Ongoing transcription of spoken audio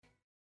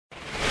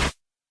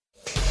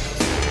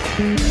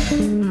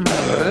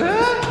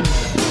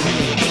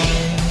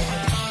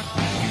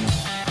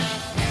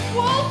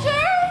Walter?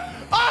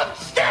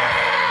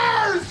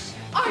 Upstairs!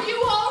 Are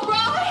you all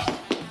right?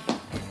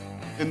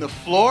 In the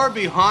floor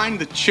behind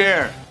the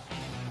chair.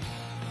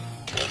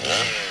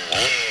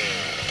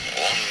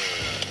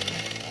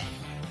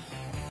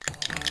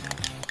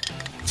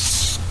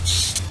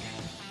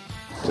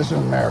 This is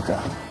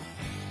America.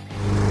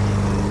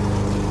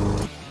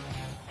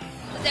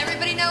 Does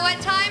everybody know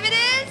what time it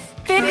is?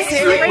 Fix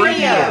It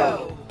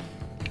Radio.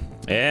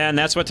 And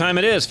that's what time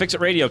it is. Fix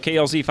It Radio,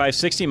 KLZ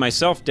 560.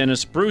 Myself,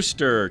 Dennis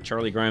Brewster,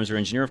 Charlie Grimes, our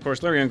engineer. Of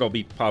course, Larry Young will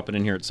be popping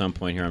in here at some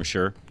point here, I'm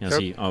sure, as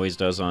he always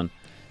does on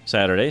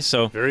Saturday.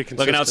 So, Very consistent.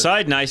 looking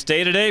outside, nice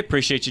day today.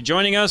 Appreciate you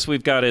joining us.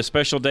 We've got a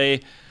special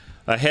day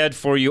ahead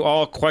for you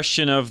all.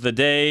 Question of the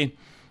day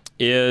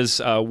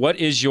is, what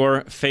is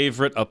your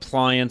favorite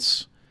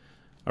appliance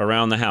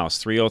around the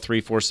house?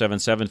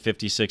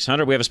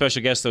 303-477-5600. We have a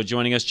special guest, though,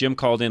 joining us. Jim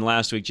called in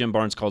last week. Jim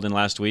Barnes called in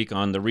last week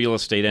on the real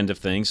estate end of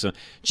things. So,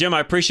 Jim,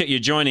 I appreciate you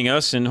joining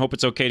us and hope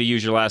it's okay to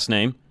use your last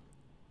name.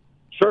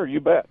 Sure,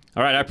 you bet.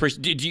 All right. I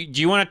appreciate.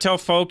 Do you want to tell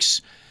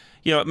folks,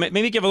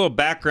 maybe give a little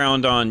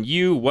background on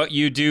you, what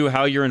you do,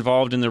 how you're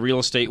involved in the real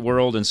estate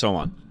world, and so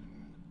on?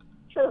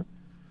 Sure.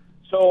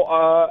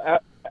 So,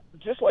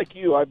 just like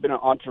you, I've been an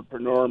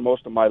entrepreneur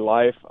most of my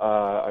life.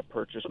 I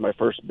purchased my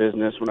first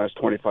business when I was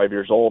 25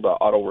 years old, an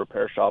auto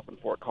repair shop in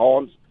Fort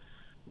Collins.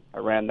 I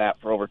ran that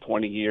for over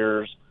 20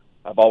 years.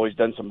 I've always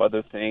done some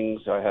other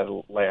things. I had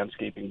a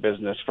landscaping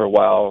business for a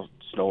while,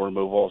 snow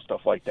removal,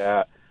 stuff like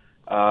that.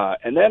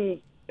 And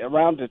then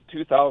around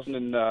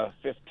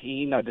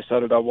 2015, I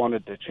decided I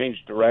wanted to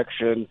change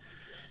direction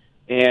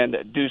and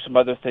do some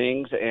other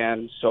things.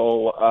 And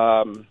so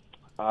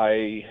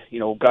I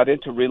got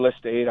into real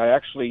estate. I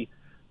actually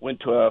went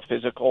to a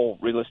physical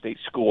real estate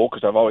school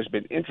because I've always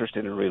been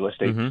interested in real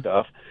estate and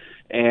stuff.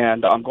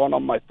 And I'm going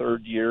on my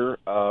third year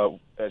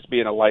as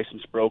being a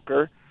licensed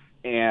broker.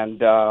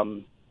 And I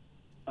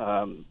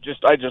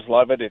just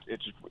love it.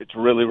 It's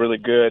really, really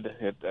good.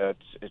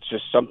 It's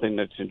just something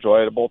that's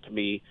enjoyable to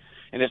me.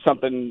 And it's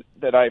something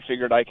that I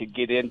figured I could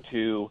get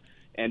into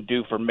and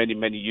do for many,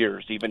 many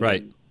years, even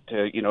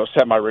into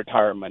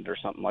semi-retirement or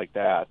something like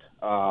that.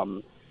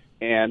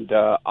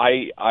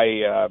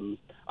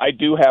 I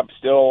do have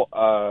still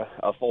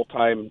a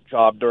full-time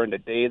job during the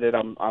day that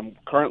I'm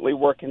currently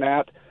working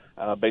at,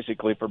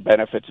 basically for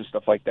benefits and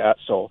stuff like that.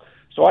 So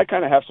I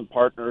kind of have some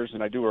partners,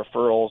 and I do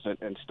referrals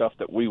and stuff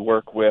that we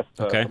work with.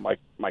 Okay.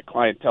 My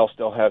clientele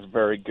still has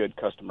very good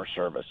customer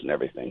service and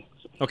everything.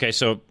 Okay,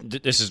 so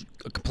this is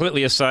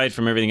completely aside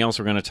from everything else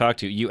we're going to talk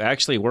to. You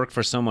actually work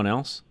for someone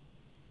else?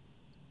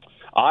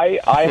 I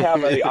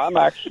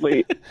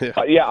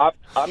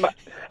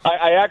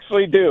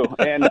actually do,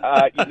 and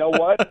you know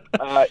what?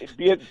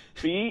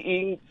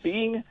 Being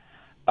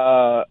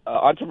an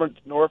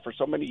entrepreneur for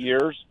so many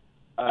years,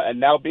 and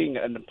now being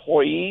an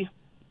employee,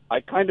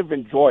 I kind of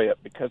enjoy it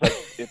because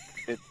it's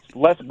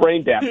less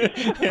brain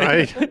damage.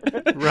 Right.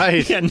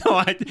 Yeah,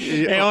 no.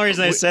 The only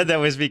reason I said that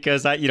was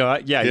because I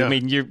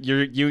mean,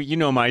 you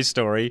know my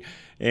story.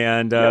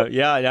 And,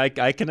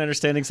 I can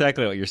understand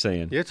exactly what you're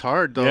saying. It's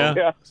hard, though.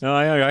 Yeah. No,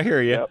 I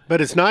hear you. But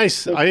it's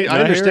nice. I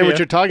understand what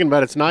you're talking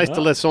about. It's nice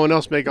to let someone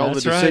else make all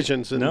the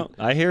decisions. Right.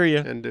 I hear you.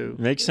 And do.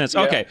 Makes sense.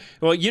 Yeah. Okay.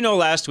 Well,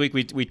 last week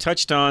we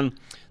touched on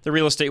the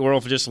real estate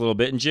world for just a little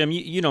bit. And, Jim,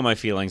 you know my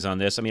feelings on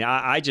this. I mean,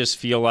 I just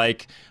feel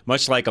like,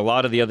 much like a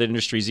lot of the other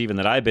industries even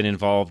that I've been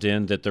involved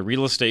in, that the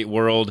real estate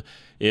world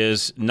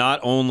is not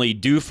only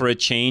due for a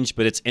change,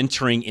 but it's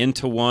entering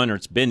into one, or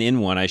it's been in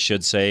one, I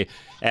should say,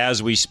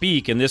 as we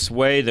speak. And this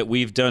way that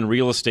we've done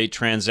real estate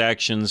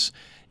transactions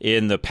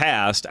in the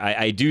past,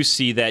 I do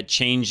see that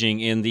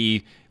changing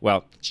it's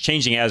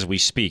changing as we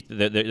speak.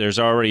 There's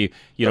already,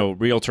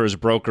 realtors,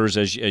 brokers,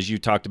 as you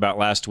talked about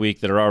last week,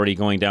 that are already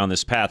going down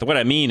this path. What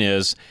I mean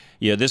is,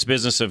 this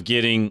business of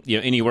getting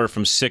anywhere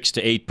from 6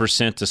 to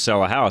 8% to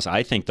sell a house,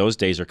 I think those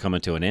days are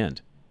coming to an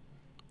end.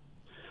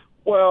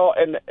 Well,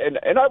 and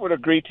I would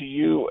agree to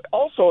you.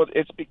 Also,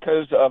 it's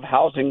because of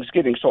housing's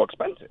getting so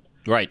expensive.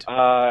 Right.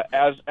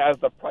 As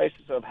the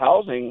prices of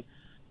housing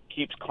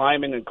keeps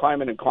climbing and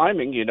climbing and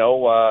climbing,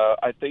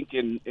 I think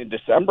in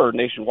December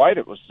nationwide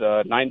it was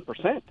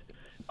 9%.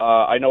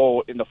 I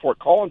know in the Fort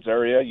Collins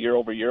area, year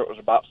over year, it was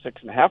about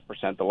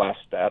 6.5%. The last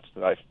stats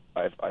that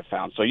I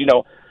found. So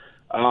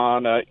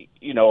on a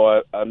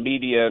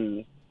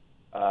median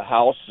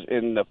house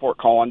in the Fort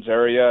Collins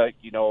area,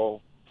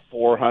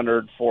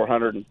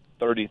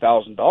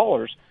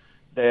 $430,000,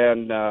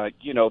 then the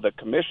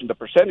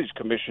percentage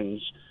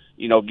commissions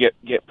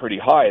get pretty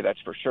high. That's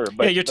for sure.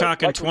 But you're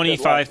talking like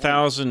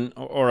 25,000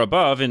 or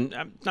above, and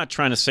I'm not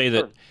trying to say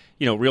that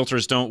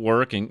realtors don't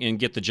work and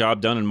get the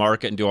job done and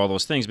market and do all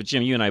those things. But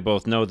Jim, you and I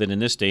both know that in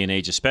this day and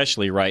age,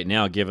 especially right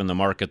now, given the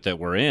market that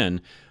we're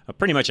in,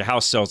 pretty much a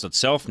house sells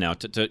itself now.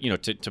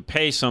 To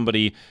pay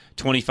somebody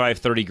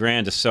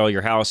 $25,000-$30,000 to sell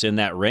your house in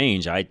that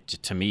range,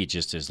 to me,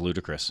 just is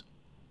ludicrous.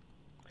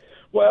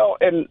 Well,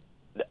 and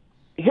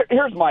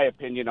here's my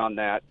opinion on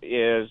that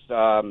is,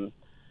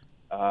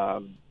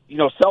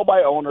 sell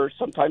by owner.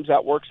 Sometimes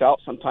that works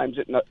out. Sometimes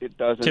it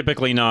doesn't.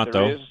 Typically not,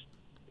 though.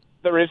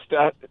 There is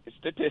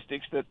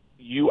statistics that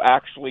you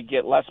actually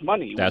get less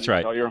money when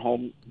you sell your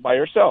home by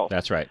yourself.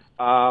 That's right.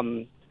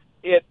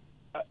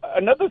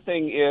 Another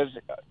thing is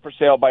for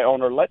sale by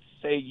owner. Let's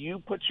say you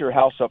put your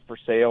house up for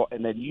sale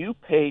and then you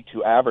pay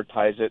to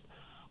advertise it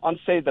on,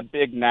 say, the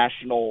big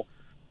national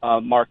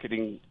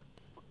marketing.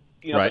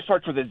 It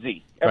starts with a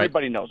Z.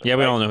 Everybody knows it. Yeah,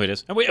 we all know who it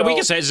is. And we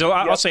can say it. So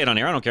I'll say it on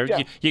air. I don't care.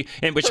 Yeah.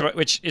 And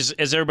which is,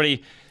 as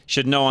everybody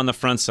should know on the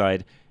front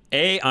side,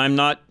 I'm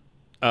not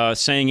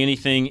saying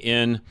anything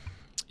in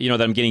that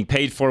I'm getting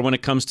paid for when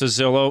it comes to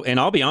Zillow. And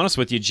I'll be honest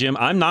with you, Jim,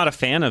 I'm not a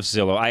fan of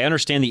Zillow. I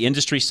understand the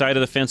industry side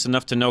of the fence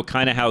enough to know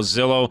kind of how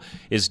Zillow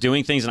is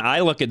doing things. And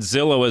I look at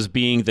Zillow as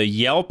being the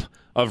Yelp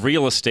of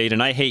real estate,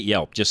 and I hate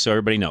Yelp, just so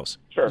everybody knows.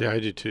 Sure. Yeah, I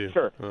do too.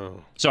 Sure.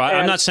 Oh. So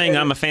I'm not saying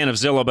I'm a fan of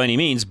Zillow by any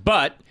means,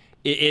 but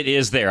it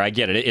is there. I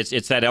get it.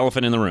 It's that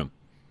elephant in the room.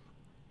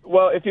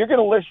 Well, if you're going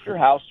to list your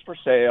house for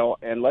sale,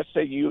 and let's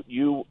say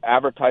you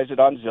advertise it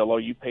on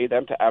Zillow, you pay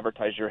them to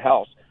advertise your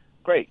house,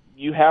 great.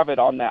 You have it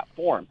on that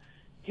form.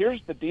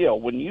 Here's the deal.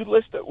 When you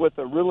list it with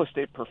a real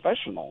estate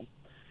professional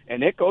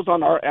and it goes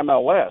on our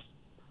MLS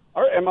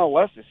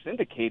is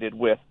syndicated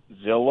with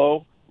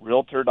Zillow,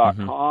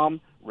 Realtor.com,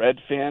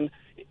 Redfin,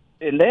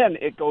 and then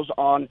it goes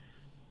on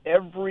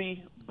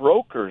every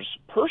broker's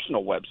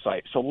personal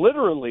website. So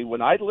literally,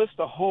 when I list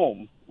a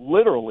home,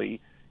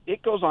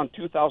 it goes on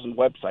 2,000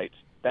 websites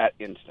that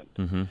instant.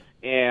 Mm-hmm.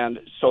 And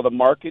so the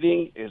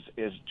marketing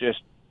is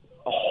just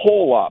a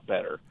whole lot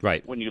better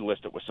when you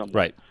list it with someone.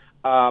 Right.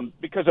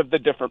 Because of the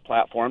different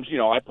platforms.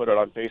 I put it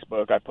on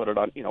Facebook. I put it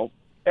on,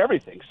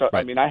 everything. So,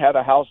 Right. I had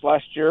a house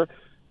last year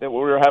that we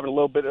were having a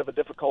little bit of a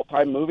difficult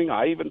time moving.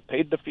 I even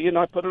paid the fee and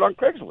I put it on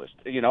Craigslist,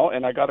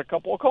 and I got a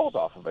couple of calls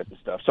off of it and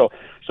stuff. So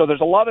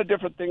there's a lot of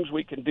different things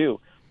we can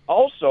do.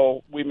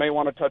 Also, we may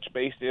want to touch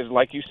base is,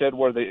 like you said,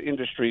 where the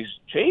industry's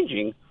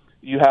changing,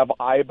 you have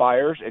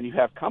iBuyers and you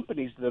have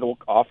companies that will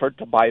offer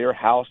to buy your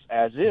house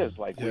as is,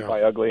 like we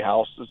buy ugly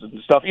houses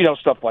and stuff,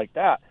 stuff like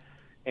that.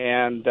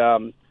 And,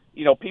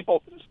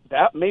 people,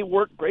 that may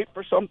work great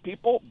for some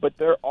people, but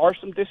there are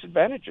some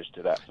disadvantages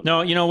to that.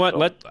 No, you know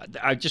what?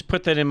 I just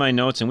put that in my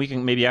notes, and we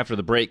can maybe after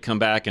the break come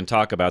back and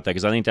talk about that,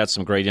 because I think that's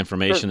some great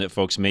information that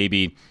folks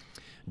maybe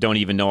don't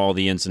even know all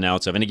the ins and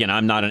outs of. And again,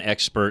 I'm not an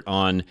expert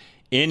on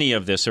any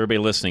of this. Everybody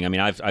listening,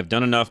 I've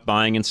done enough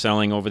buying and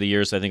selling over the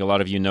years. I think a lot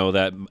of you know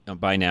that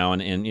by now,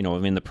 and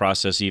I'm in the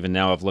process even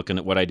now of looking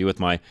at what I do with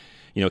my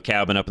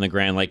cabin up in the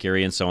Grand Lake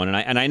area and so on.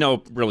 And I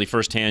know really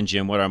firsthand,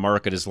 Jim, what our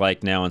market is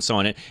like now and so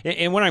on.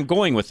 And where I'm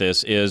going with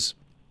this is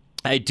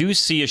I do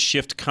see a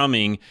shift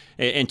coming.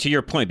 And to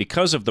your point,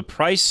 because of the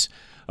price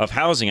of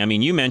housing,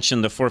 you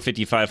mentioned the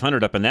 450,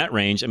 500 up in that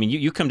range.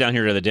 You come down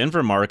here to the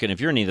Denver market, and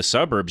if you're in any of the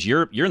suburbs,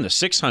 you're in the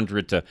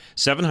 600 to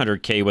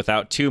 700K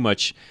without too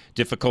much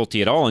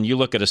difficulty at all. And you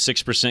look at a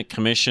 6%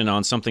 commission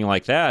on something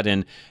like that,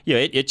 and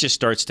it just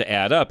starts to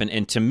add up.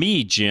 And to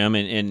me, Jim,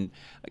 and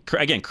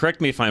again,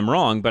 correct me if I'm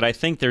wrong, but I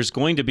think there's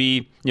going to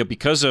be,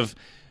 because of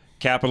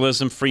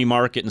capitalism, free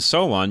market, and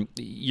so on,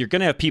 you're going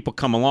to have people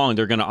come along,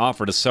 they're going to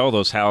offer to sell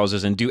those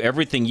houses and do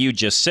everything you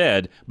just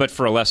said, but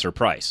for a lesser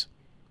price.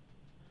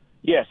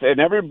 Yes, and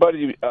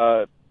everybody,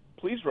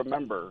 please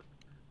remember,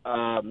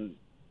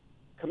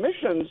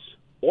 commissions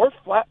or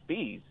flat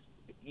fees,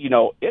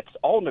 it's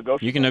all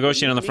negotiable. You can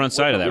negotiate on the front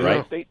side of that,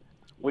 right?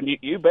 When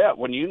you bet.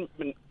 When you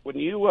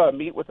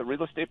meet with a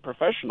real estate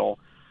professional,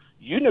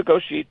 you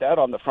negotiate that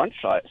on the front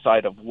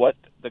side of what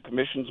the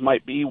commissions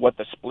might be, what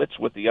the splits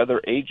with the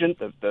other agent,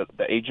 the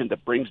agent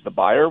that brings the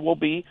buyer will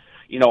be,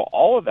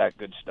 all of that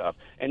good stuff.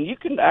 And you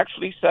can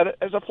actually set it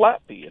as a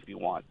flat fee if you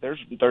want.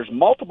 There's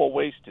multiple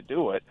ways to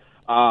do it.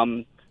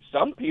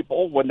 Some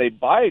people, when they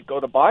go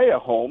to buy a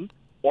home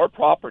or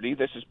property,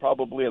 this is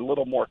probably a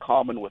little more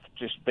common with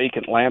just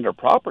vacant land or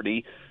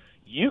property,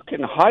 you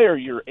can hire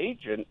your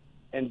agent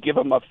and give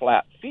them a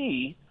flat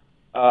fee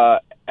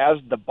as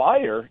the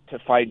buyer to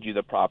find you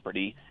the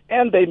property,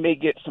 and they may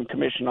get some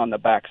commission on the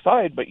back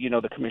side, but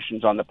the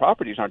commissions on the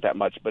properties aren't that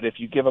much. But if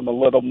you give them a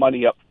little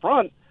money up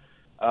front,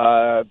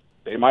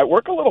 they might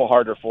work a little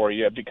harder for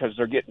you because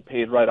they're getting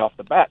paid right off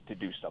the bat to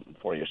do something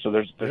for you. So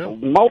there's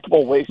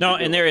multiple ways. No,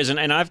 and there is,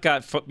 and I've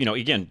got,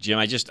 again, Jim,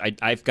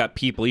 I've got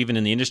people even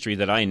in the industry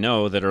that I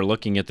know that are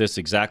looking at this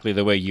exactly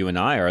the way you and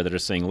I are, that are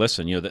saying,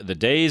 listen, the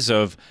days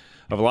of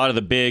a lot of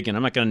the big, and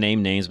I'm not going to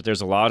name names, but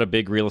there's a lot of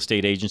big real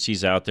estate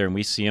agencies out there, and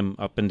we see them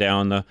up and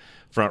down the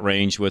Front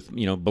Range with,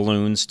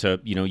 balloons to,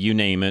 you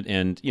name it.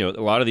 And,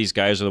 a lot of these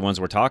guys are the ones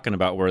we're talking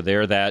about where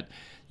they're that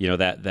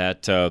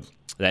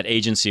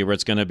agency where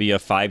it's going to be a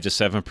 5 to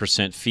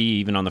 7% fee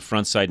even on the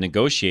front side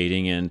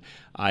negotiating. And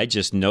I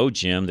just know,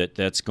 Jim,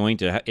 it's going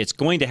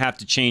to have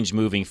to change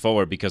moving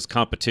forward because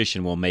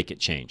competition will make it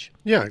change.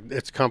 Yeah,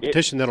 it's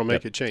competition that'll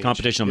make it change.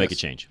 Competition will make it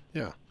change.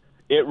 Yeah.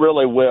 It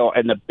really will,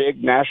 and the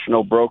big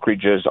national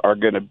brokerages are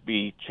going to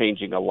be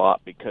changing a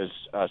lot because,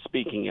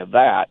 speaking of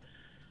that,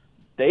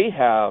 they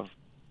have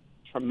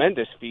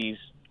tremendous fees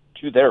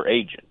to their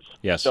agents.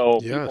 Yes. So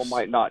people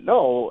might not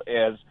know,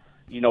 as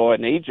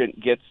an agent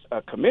gets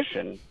a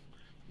commission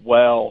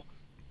Well,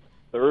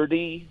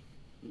 30,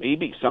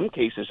 maybe some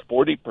cases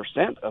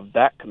 40% of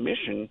that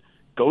commission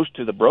goes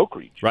to the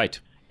brokerage. Right.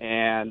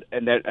 And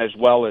that, as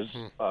well as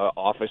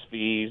office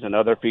fees and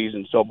other fees.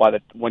 And so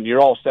when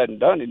you're all said and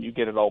done and you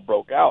get it all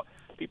broke out,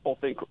 people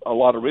think a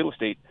lot of real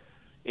estate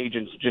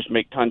agents just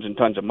make tons and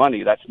tons of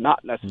money. That's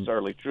not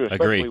necessarily true,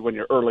 especially when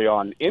you're early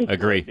on into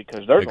it,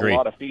 because there's a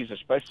lot of fees,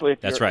 especially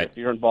if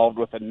you're involved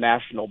with a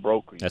national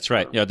brokerage. That's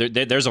right. Yeah,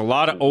 there's a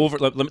lot of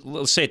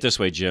let's say it this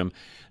way, Jim.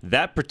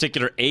 That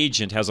particular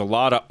agent has a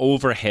lot of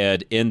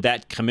overhead in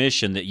that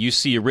commission that you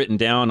see written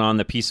down on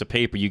the piece of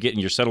paper you get in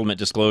your settlement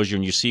disclosure,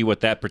 and you see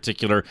what that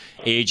particular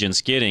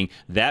agent's getting.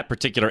 That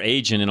particular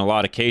agent, in a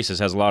lot of cases,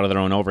 has a lot of their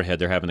own overhead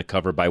they're having to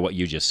cover by what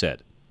you just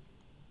said.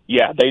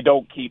 Yeah, they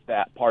don't keep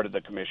that part of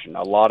the commission.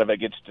 A lot of it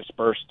gets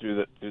dispersed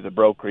through the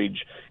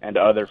brokerage and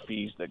other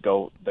fees that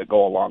go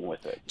along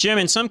with it. Jim,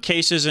 in some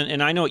cases,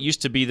 and I know it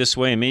used to be this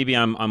way, and maybe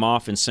I'm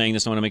off in saying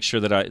this. I want to make sure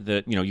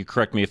that you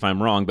correct me if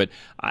I'm wrong. But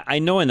I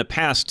know in the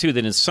past too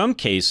that in some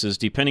cases,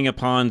 depending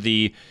upon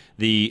the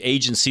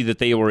agency that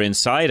they were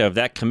inside of,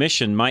 that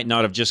commission might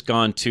not have just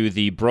gone to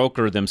the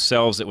broker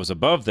themselves that was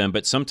above them,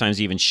 but sometimes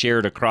even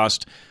shared across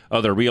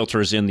other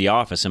realtors in the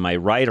office. Am I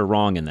right or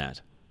wrong in that?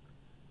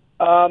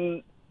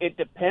 It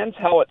depends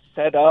how it's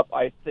set up.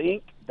 I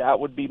think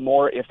that would be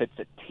more if it's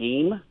a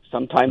team.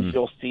 Sometimes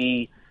you'll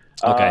see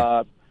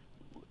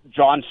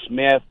John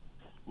Smith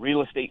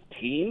real estate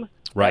team.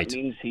 Right. That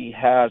means he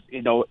has,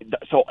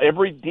 so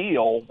every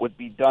deal would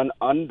be done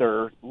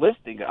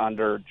listing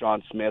under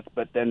John Smith,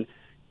 but then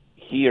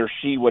he or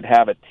she would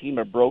have a team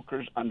of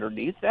brokers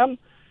underneath them,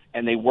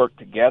 and they work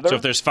together. So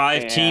if there's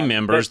 5 team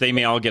members, they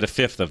may all get a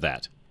fifth of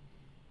that.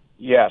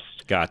 Yes.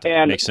 Got it.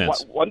 And makes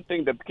sense. One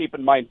thing to keep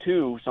in mind,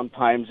 too,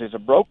 sometimes is a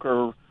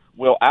broker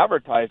will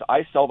advertise,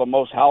 I sell the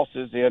most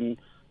houses in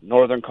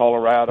northern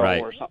Colorado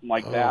or something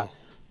like that.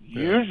 Yeah.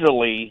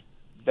 Usually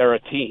they're a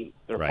team.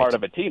 They're part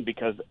of a team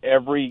because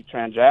every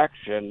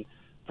transaction,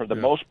 for the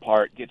most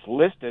part, gets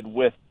listed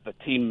with the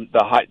team,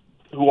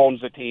 who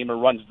owns the team or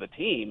runs the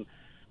team.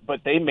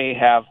 But they may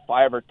have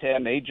 5 or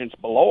 10 agents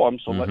below them.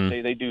 So let's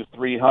say they do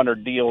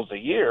 300 deals a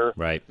year.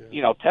 Right.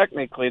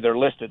 Technically they're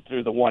listed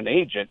through the one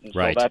agent. And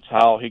so that's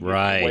how he gets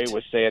away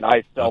with saying,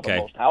 I sell the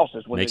most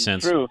houses. When in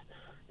truth,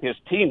 his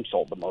team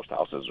sold the most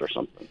houses or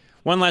something.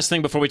 One last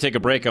thing before we take a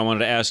break I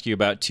wanted to ask you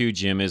about too,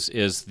 Jim,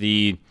 is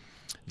the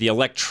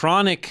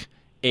electronic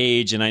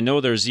age. And I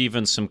know there's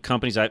even some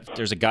companies,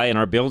 there's a guy in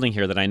our building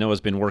here that I know has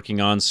been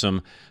working on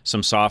some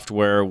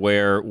software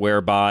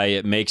whereby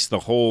it makes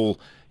the whole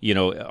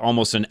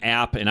almost an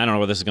app, and I don't know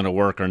whether this is going to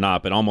work or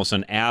not, but almost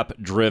an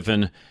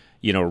app-driven,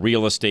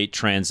 real estate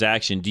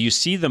transaction. Do you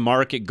see the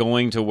market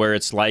going to where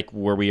it's like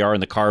where we are in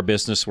the car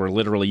business, where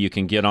literally you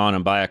can get on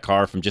and buy a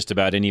car from just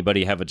about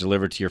anybody, have it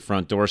delivered to your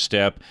front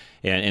doorstep,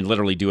 and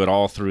literally do it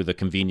all through the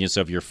convenience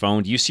of your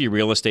phone? Do you see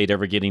real estate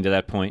ever getting to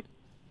that point?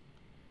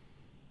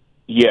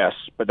 Yes,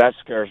 but that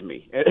scares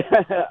me.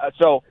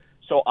 So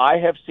I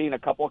have seen a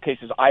couple of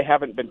cases. I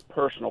haven't been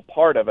personal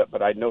part of it,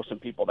 but I know some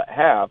people that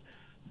have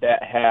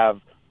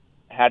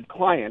had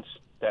clients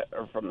that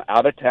are from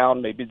out of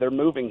town. Maybe they're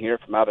moving here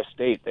from out of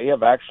state. They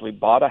have actually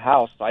bought a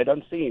house sight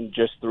unseen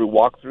just through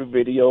walkthrough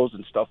videos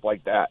and stuff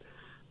like that.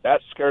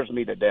 That scares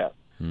me to death.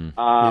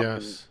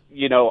 Yes.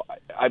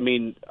 I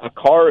mean, a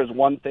car is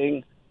one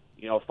thing.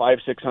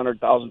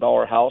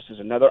 $500,000-$600,000 house is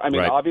another. I mean,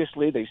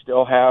 obviously, they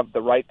still have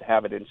the right to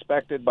have it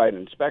inspected by an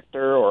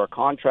inspector or a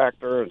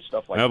contractor and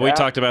stuff like that. We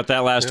talked about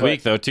that last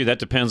week, though, too. That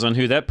depends on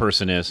who that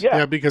person is.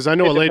 Yeah, because I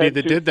know a lady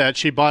that did that.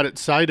 She bought it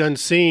sight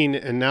unseen,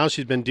 and now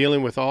she's been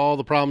dealing with all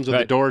the problems of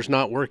the doors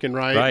not working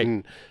right.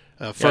 And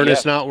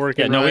furnace not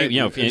working right.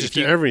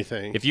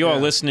 Everything. If you all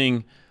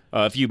listening,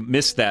 if you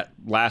missed that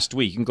last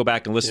week, you can go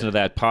back and listen to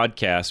that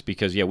podcast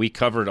because, we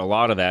covered a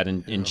lot of that.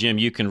 And Jim,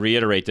 you can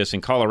reiterate this. In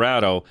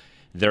Colorado,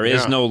 there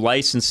is no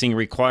licensing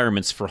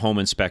requirements for home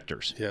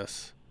inspectors.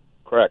 Yes.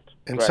 Correct.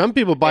 And some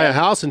people buy a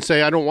house and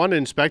say, I don't want to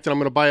inspect it, I'm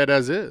going to buy it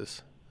as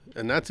is.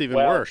 And that's even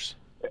worse.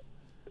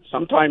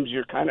 Sometimes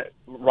you're kind of,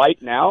 right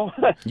now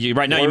you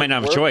might not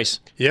have a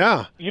choice.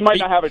 Yeah. You might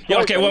not have a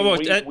choice. Okay,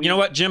 you know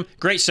what, Jim?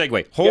 Great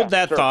segue. Hold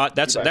that thought.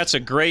 That's a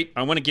great,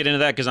 I want to get into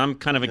that because I'm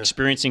kind of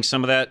experiencing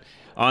some of that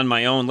on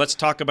my own. Let's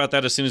talk about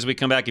that as soon as we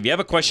come back. If you have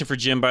a question for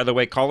Jim, by the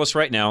way, call us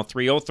right now,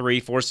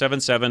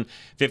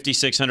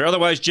 303-477-5600.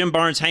 Otherwise, Jim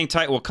Barnes, hang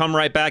tight. We'll come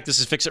right back. This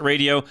is Fix It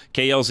Radio,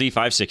 KLZ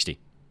 560.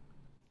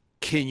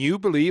 Can you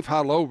believe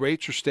how low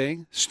rates are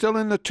staying? Still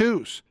in the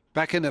 2s.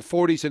 Back in the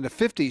 40s and the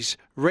 50s,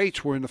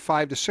 rates were in the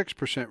 5 to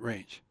 6%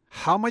 range.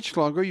 How much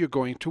longer are you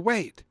going to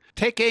wait?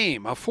 Take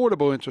AIM,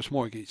 Affordable Interest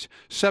Mortgage,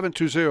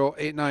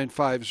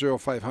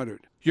 720-895-0500.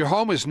 Your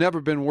home has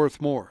never been worth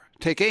more.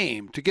 Take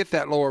AIM to get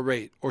that lower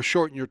rate or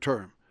shorten your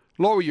term.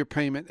 Lower your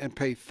payment and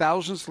pay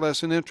thousands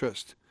less in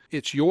interest.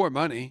 It's your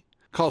money.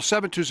 Call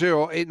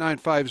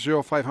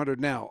 720-895-0500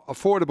 now.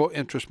 Affordable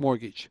Interest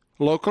Mortgage.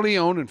 Locally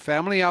owned and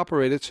family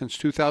operated since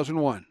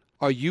 2001.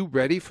 Are you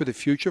ready for the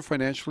future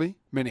financially?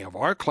 Many of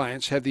our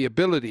clients have the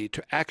ability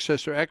to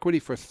access their equity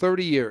for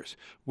 30 years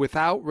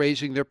without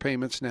raising their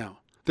payments now.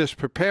 This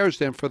prepares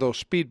them for those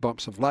speed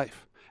bumps of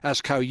life.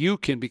 Ask how you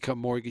can become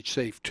mortgage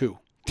safe, too.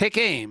 Take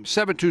AIM,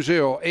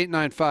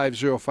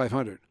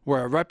 720-895-0500, where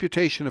our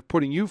reputation of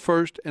putting you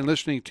first and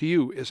listening to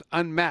you is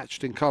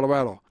unmatched in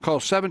Colorado. Call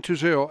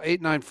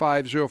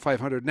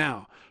 720-895-0500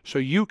 now so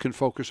you can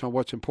focus on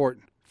what's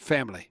important,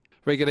 family.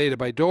 Regulated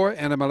by DOR,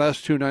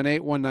 NMLS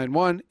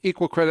 298191,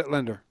 Equal Credit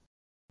Lender.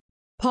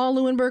 Paul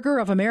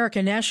Leuenberger of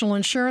American National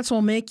Insurance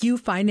will make you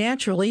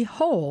financially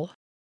whole.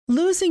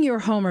 Losing your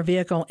home or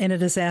vehicle in a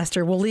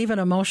disaster will leave an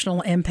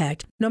emotional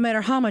impact, no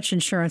matter how much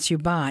insurance you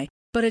buy.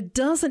 But it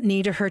doesn't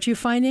need to hurt you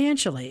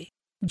financially.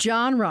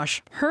 John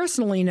Rush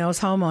personally knows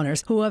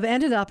homeowners who have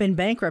ended up in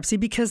bankruptcy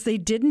because they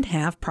didn't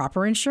have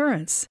proper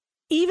insurance.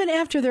 Even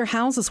after their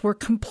houses were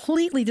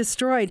completely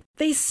destroyed,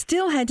 they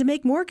still had to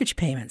make mortgage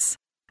payments.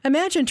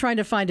 Imagine trying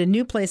to find a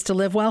new place to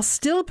live while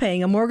still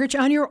paying a mortgage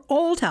on your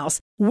old house,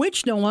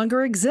 which no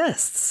longer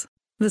exists.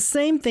 The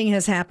same thing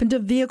has happened to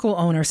vehicle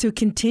owners who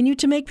continue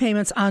to make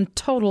payments on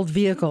totaled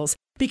vehicles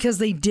because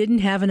they didn't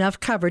have enough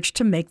coverage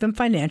to make them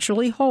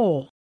financially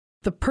whole.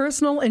 The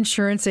personal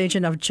insurance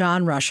agent of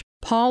John Rush,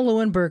 Paul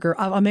Leuenberger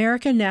of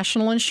American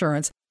National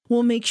Insurance,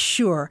 will make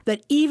sure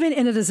that even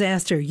in a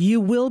disaster,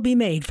 you will be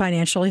made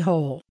financially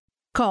whole.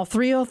 Call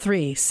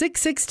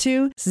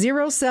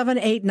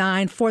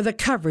 303-662-0789 for the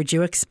coverage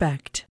you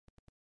expect.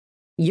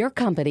 Your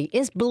company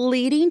is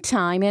bleeding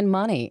time and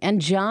money,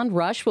 and John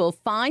Rush will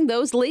find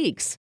those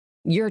leaks.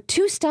 You're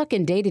too stuck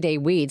in day-to-day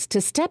weeds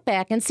to step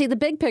back and see the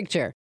big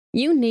picture.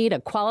 You need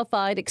a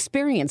qualified,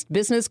 experienced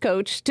business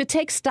coach to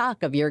take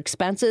stock of your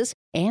expenses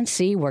and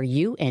see where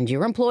you and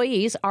your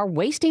employees are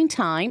wasting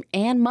time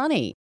and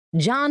money.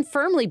 John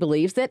firmly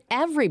believes that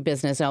every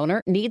business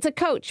owner needs a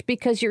coach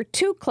because you're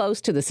too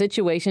close to the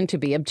situation to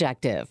be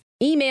objective.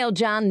 Email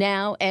John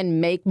now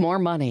and make more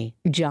money.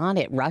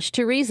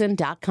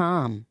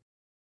 John@rushtoreason.com.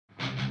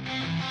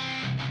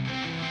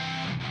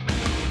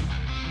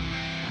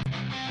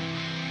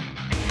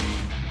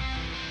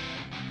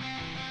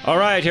 All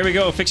right, here we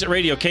go. Fix It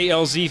Radio,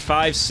 KLZ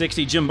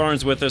 560. Jim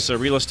Barnes with us, a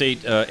real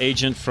estate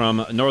agent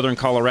from Northern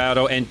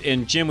Colorado.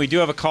 And Jim, we do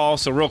have a call,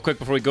 so real quick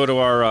before we go to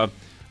our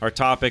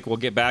topic, we'll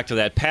get back to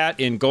that. Pat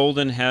in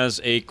Golden has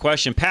a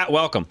question. Pat,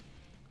 welcome.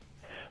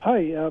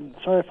 Hi.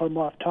 Sorry if I'm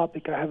off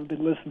topic. I haven't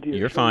been listening to you.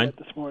 You're fine.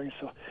 This morning.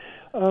 So,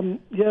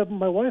 yeah,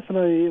 my wife and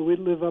I, we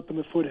live up in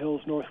the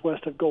foothills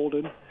northwest of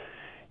Golden.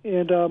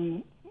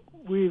 And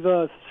we've,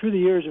 through the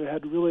years, we've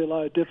had really a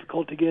lot of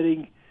difficulty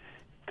getting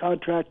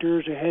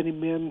contractors or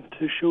handymen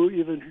to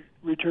even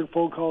return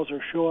phone calls or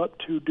show up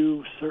to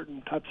do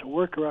certain types of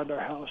work around our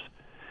house.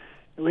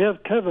 And we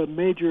have kind of a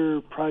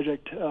major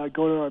project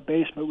going on in our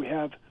basement. We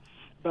have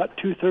about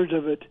 2/3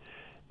 of it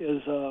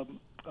is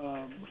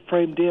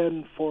framed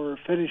in for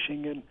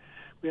finishing, and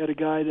we had a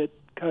guy that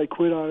kind of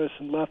quit on us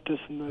and left us,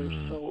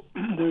 and so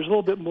there's a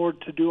little bit more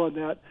to do on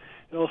that,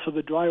 and also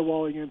the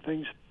drywalling and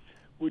things.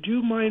 Would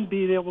you mind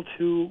being able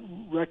to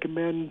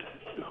recommend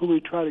who we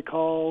try to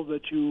call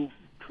that you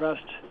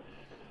trust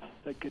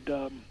that could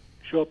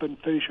show up and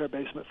finish our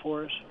basement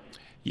for us?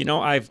 You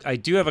know, I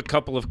do have a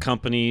couple of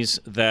companies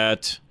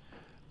that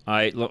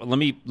let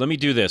me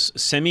do this.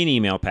 Send me an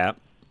email, Pat.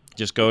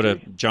 Just go to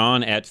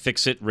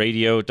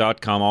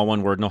john@fixitradio.com, all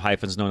one word, no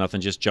hyphens, no nothing,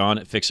 just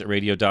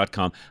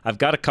john@fixitradio.com. I've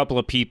got a couple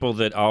of people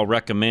that I'll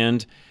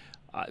recommend.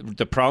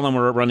 The problem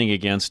we're running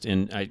against,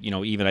 and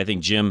even I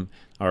think Jim,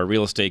 our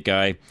real estate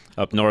guy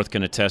up north,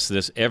 can attest to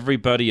this.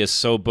 Everybody is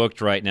so booked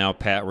right now,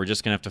 Pat. We're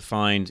just going to have to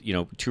find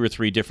 2 or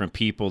 3 different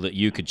people that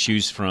you could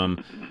choose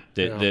from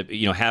that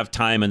have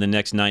time in the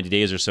next 90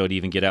 days or so to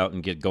even get out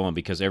and get going,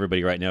 because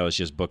everybody right now is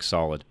just booked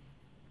solid.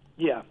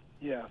 Yeah.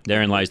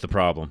 Therein lies the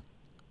problem.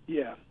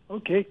 Yeah.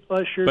 Okay.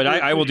 Sure. But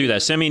I will do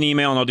that. Send me an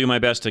email, and I'll do my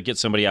best to get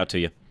somebody out to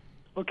you.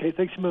 Okay.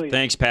 Thanks a million.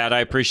 Thanks, Pat. I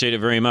appreciate it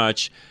very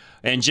much.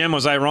 And Jim,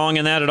 was I wrong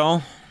in that at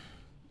all?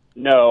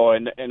 No,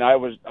 and I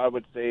would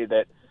say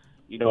that,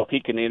 if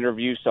he can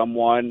interview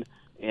someone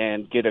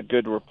and get a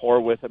good rapport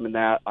with them, and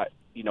that,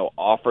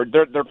 offer,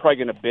 they're probably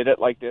going to bid it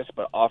like this,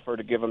 but offer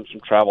to give them some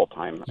travel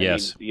time.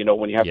 Yes. I mean,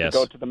 when you have to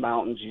go to the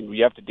mountains,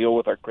 you have to deal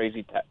with our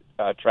crazy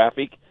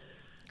traffic.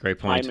 Great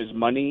point. Time is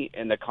money,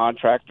 and the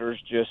contractors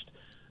just,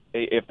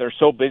 if they're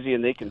so busy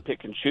and they can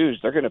pick and choose,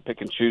 they're going to pick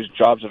and choose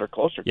jobs that are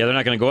closer. Yeah, they're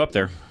not going to go up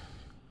there.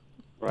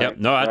 Right. Yep.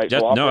 No,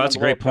 that's a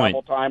great point.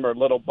 Travel time or a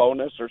little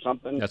bonus or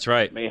something. That's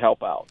right. May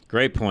help out.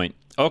 Great point.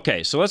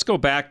 Okay, so let's go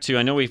back to,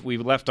 I know we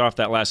left off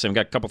that last time. We've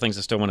got a couple things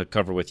I still want to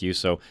cover with you,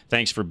 so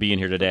thanks for being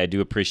here today. I do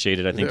appreciate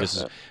it. I think this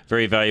is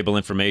very valuable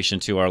information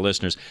to our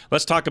listeners.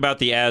 Let's talk about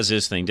the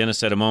as-is thing. Dennis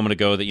said a moment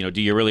ago that,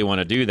 do you really want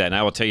to do that? And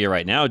I will tell you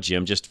right now,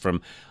 Jim, just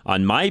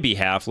on my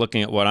behalf,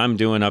 looking at what I'm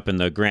doing up in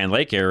the Grand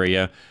Lake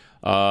area,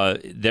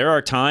 there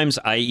are times,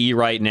 i.e.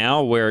 right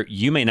now, where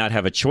you may not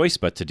have a choice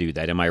but to do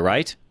that. Am I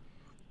right?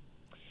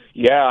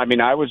 Yeah, I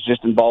mean, I was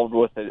just involved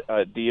with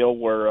a deal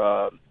where,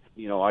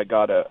 I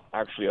got a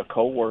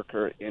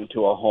coworker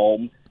into a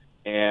home,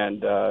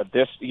 and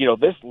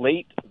this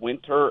late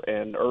winter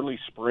and early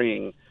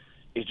spring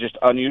is just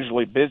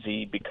unusually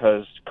busy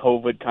because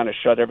COVID kind of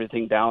shut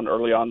everything down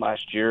early on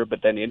last year,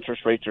 but then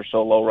interest rates are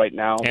so low right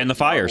now. And the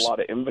fires. A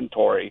lot of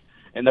inventory.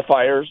 And the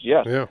fires,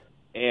 yes. Yeah.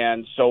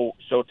 And so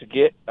to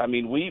get, I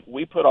mean,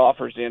 we put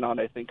offers in on,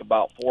 I think,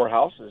 about 4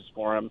 houses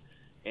for him,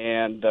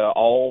 and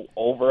all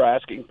over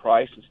asking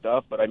price and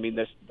stuff. But I mean,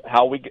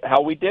 how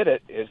we did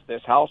it is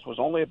this house was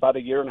only about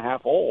 1.5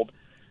 years old.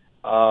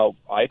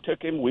 I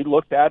took him, we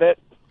looked at it,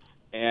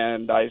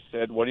 and I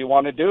said, "What do you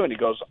want to do?" And he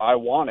goes, "I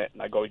want it."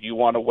 And I go, "You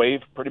want to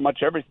waive pretty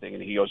much everything?"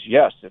 And he goes,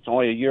 "Yes, it's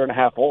only 1.5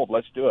 years old.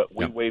 Let's do it."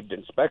 We waived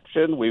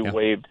inspection. We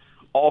waived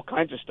all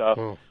kinds of stuff.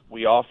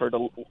 We offered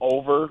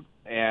over,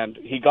 and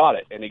he got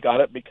it. And he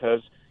got it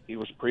because he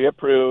was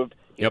pre-approved.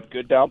 He had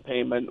good down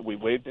payment. We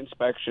waived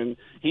inspection.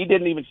 He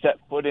didn't even set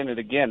foot in it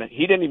again.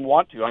 He didn't even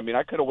want to. I mean,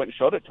 I could have went and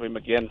showed it to him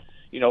again,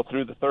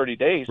 through the 30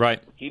 days. Right.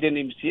 He didn't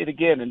even see it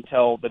again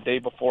until the day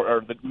before,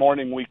 or the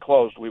morning we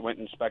closed. We went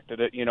and inspected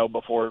it,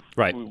 before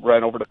we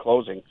ran over to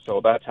closing. So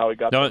that's how he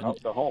got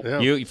the home. Yeah.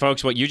 You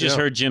folks, what you just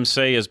heard Jim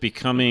say is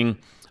becoming,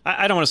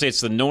 I don't want to say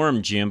it's the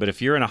norm, Jim, but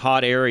if you're in a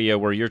hot area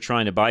where you're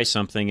trying to buy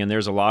something and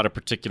there's a lot of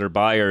particular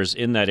buyers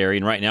in that area,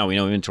 and right now we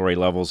know inventory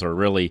levels are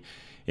really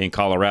in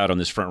Colorado in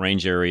this Front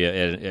Range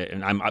area,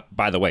 and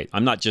by the way,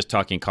 I'm not just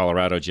talking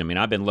Colorado, Jim. I mean,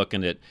 I've been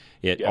looking at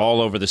it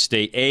all over the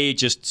state. A,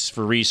 just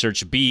for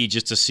research. B,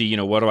 just to see,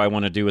 what do I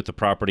want to do with the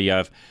property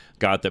I've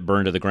got that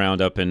burned to the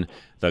ground up in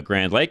the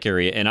Grand Lake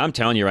area. And I'm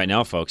telling you right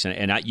now, folks,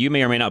 and you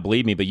may or may not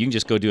believe me, but you can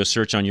just go do a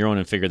search on your own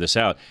and figure this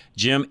out.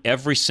 Jim,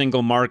 every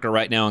single market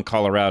right now in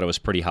Colorado is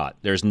pretty hot.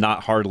 There's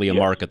not hardly a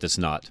market that's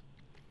not.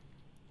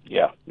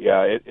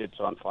 Yeah, it's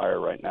on fire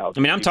right now. I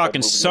mean, I'm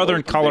talking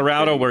southern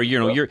Colorado, where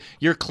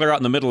you're clear out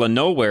in the middle of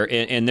nowhere,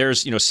 and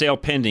there's sale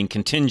pending,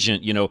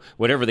 contingent,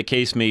 whatever the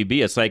case may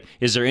be. It's like,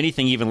 is there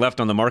anything even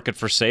left on the market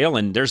for sale?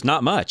 And there's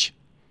not much.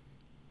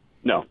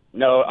 No.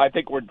 I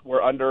think we're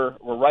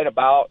right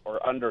about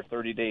or under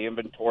 30-day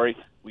inventory.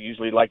 We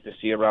usually like to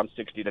see around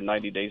 60 to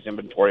 90 days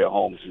inventory of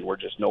homes, and we're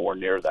just nowhere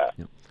near that.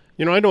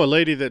 I know a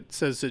lady that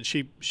says that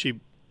she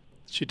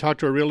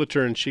talked to a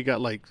realtor and she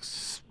got like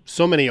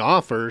so many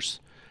offers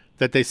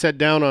that they sat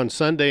down on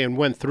Sunday and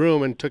went through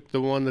them and took the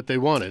one that they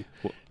wanted.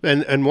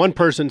 And one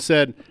person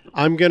said,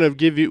 I'll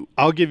give you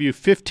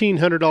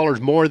 $1,500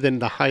 more than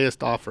the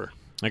highest offer.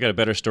 I got a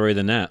better story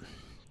than that.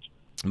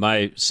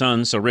 My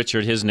son, so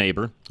Richard, his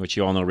neighbor, which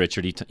you all know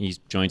Richard, he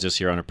joins us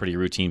here on a pretty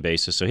routine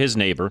basis. So his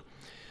neighbor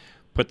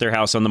put their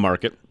house on the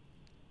market.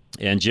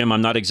 And Jim,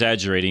 I'm not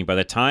exaggerating. By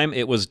the time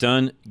it was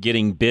done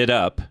getting bid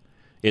up,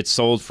 it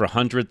sold for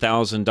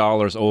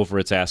 $100,000 over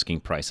its asking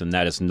price, and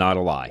that is not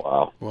a lie.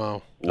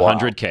 Wow.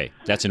 $100K.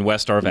 That's in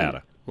West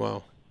Arvada.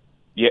 Wow.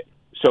 Yeah.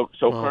 So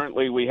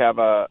currently we have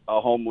a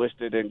home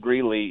listed in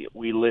Greeley.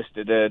 We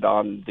listed it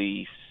on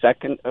the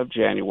 2nd of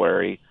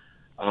January.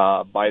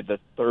 By the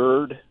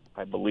 3rd,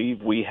 I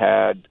believe we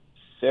had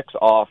 6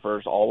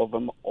 offers, all of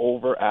them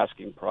over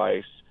asking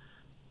price.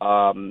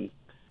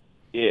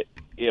 It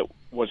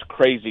was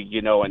crazy,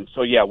 and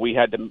so we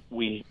had to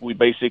we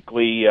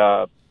basically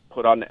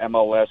put on the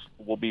MLS.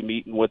 We'll be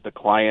meeting with the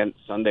client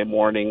Sunday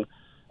morning.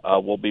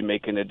 We'll be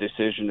making a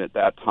decision at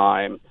that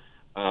time,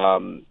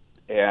 and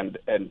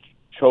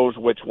chose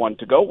which one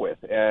to go with.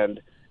 And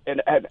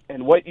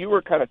what you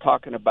were kind of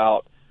talking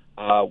about,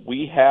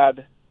 we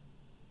had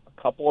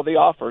a couple of the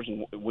offers,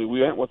 and we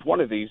went with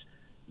one of these.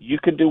 You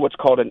can do what's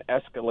called an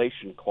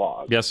escalation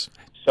clause. Yes.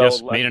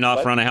 So made an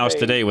offer on a house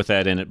today with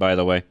that in it, by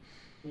the way.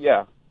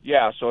 Yeah.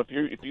 So if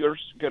you're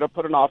going to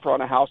put an offer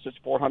on a house that's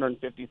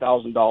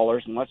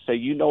 $450,000, and let's say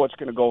it's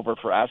going to go over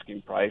for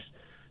asking price,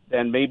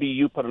 then maybe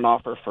you put an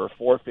offer for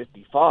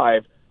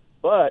 $455,000,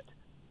 but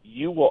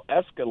you will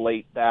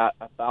escalate that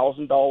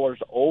 $1,000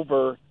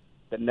 over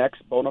the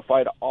next bona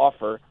fide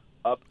offer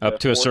up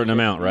to a certain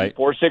amount, right?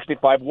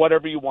 $465,000,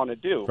 whatever you want to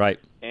do, right?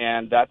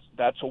 And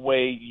that's a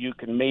way you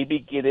can maybe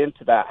get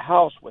into that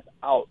house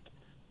without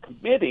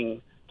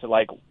committing to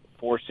like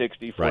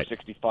 $460,000,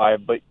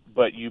 $465,000,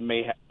 but you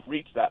may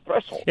reach that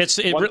threshold.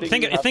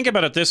 Think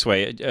about it this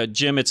way,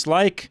 Jim. It's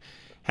like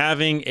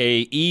having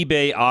a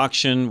eBay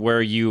auction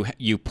where you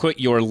put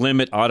your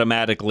limit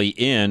automatically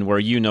in, where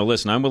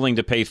listen, I'm willing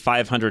to pay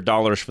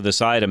 $500 for this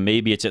item.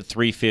 Maybe it's at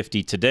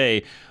 $350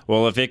 today.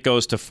 Well, if it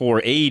goes to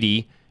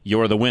 $480,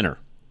 you're the winner.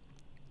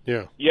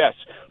 Yeah. Yes,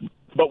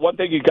 but one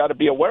thing you got to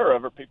be aware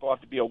of, or people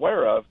have to be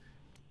aware of,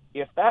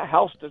 if that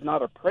house does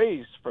not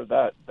appraise for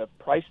the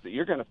price that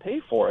you're going to pay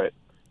for it,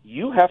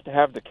 you have to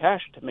have the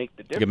cash to make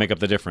the difference. You can make up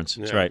the difference.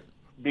 That's right.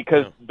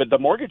 But the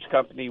mortgage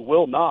company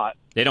will not.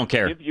 They don't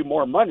care. Give you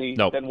more money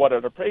than what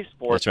it appraised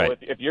for. That's right.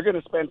 If you're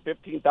going to spend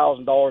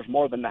 $15,000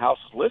 more than the house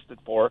is listed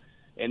for,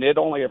 and it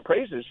only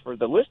appraises for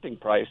the listing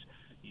price,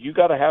 you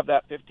got to have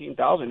that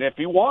 $15,000. If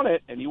you want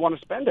it and you want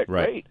to spend it,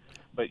 great.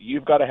 But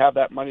you've got to have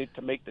that money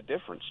to make the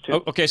difference,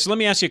 too. Okay, so let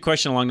me ask you a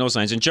question along those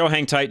lines. And Joe,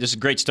 hang tight. This is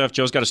great stuff.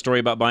 Joe's got a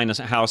story about buying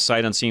a house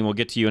sight unseen. We'll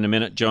get to you in a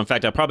minute, Joe. In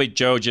fact, I'll probably,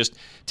 Joe, just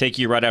take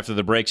you right after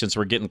the break since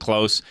we're getting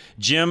close.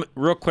 Jim,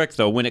 real quick,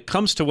 though, when it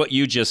comes to what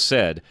you just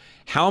said,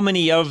 how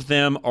many of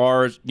them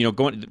are,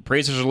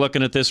 appraisers are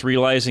looking at this,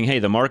 realizing, hey,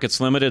 the market's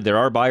limited. There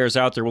are buyers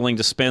out there willing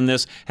to spend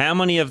this. How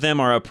many of them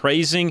are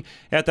appraising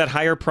at that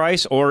higher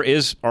price, or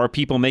are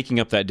people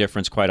making up that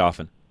difference quite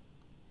often?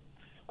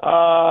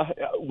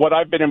 What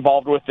I've been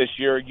involved with this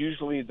year,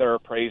 usually they're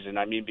appraising.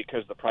 I mean,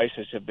 because the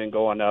prices have been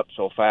going up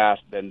so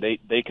fast, then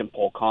they can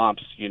pull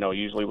comps,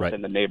 usually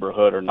within the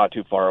neighborhood or not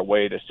too far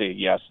away to see,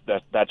 yes,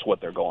 that's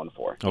what they're going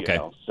for. Okay.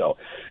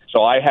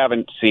 So I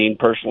haven't seen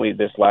personally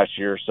this last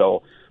year,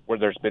 where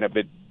there's been a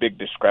big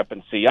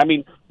discrepancy. I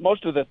mean,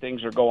 most of the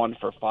things are going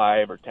for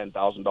 $5,000 or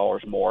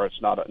 $10,000 more.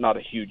 It's not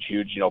a huge,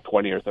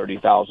 $20,000 or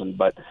 $30,000,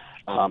 but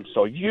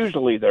so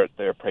usually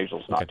their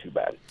appraisal's not too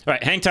bad. All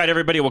right, hang tight,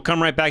 everybody. We'll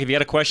come right back. If you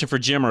had a question for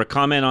Jim or a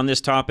comment on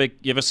this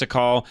topic, give us a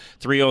call,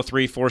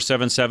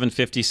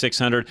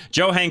 303-477-5600.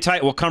 Joe, hang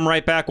tight. We'll come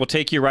right back. We'll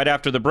take you right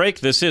after the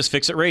break. This is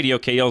Fix It Radio,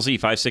 KLZ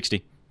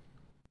 560.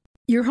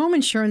 Your home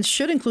insurance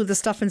should include the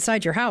stuff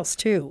inside your house,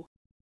 too.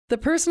 The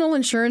personal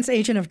insurance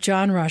agent of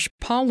John Rush,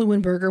 Paul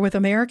Leuenberger with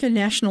American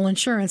National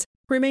Insurance,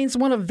 remains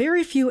one of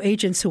very few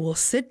agents who will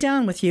sit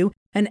down with you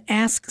and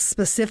ask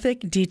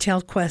specific,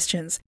 detailed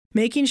questions,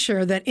 making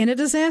sure that in a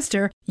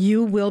disaster,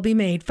 you will be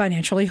made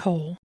financially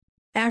whole.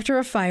 After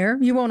a fire,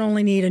 you won't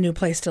only need a new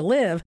place to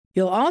live,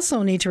 you'll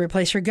also need to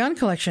replace your gun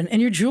collection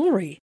and your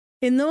jewelry.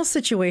 In those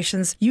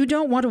situations, you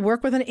don't want to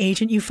work with an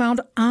agent you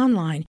found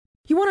online.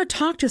 You want to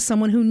talk to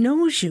someone who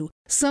knows you,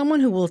 someone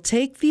who will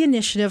take the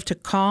initiative to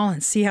call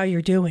and see how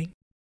you're doing.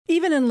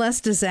 Even in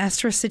less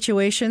disastrous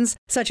situations,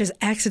 such as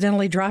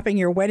accidentally dropping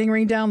your wedding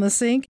ring down the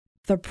sink,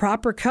 the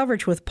proper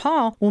coverage with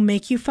Paul will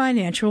make you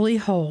financially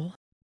whole.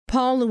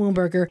 Paul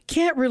Leuenberger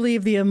can't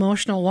relieve the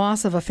emotional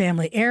loss of a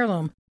family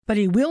heirloom, but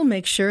he will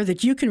make sure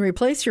that you can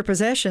replace your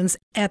possessions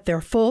at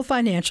their full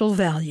financial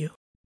value.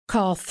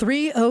 Call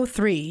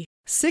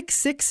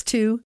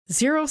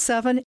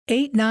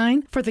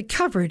 303-662-0789 for the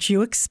coverage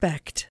you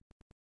expect.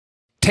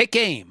 Take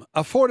AIM.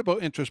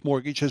 Affordable Interest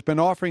Mortgage has been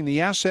offering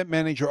the Asset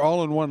Manager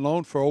all-in-one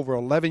loan for over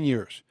 11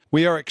 years.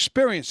 We are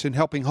experienced in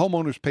helping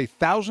homeowners pay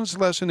thousands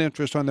less in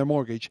interest on their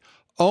mortgage,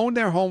 own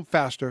their home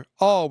faster,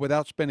 all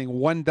without spending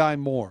one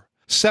dime more.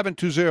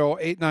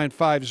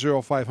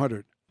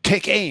 720-895-0500.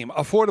 Take AIM,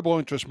 Affordable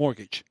Interest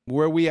Mortgage,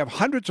 where we have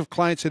hundreds of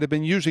clients that have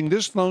been using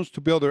this loans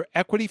to build their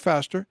equity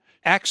faster,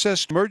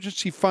 access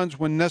emergency funds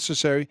when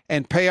necessary,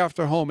 and pay off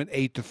their home in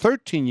 8 to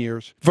 13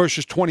 years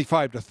versus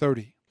 25 to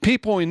 30.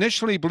 People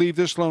initially believe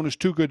this loan is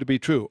too good to be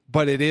true,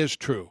 but it is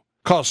true.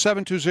 Call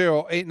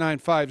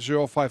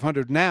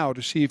 720-895-0500 now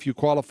to see if you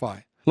qualify.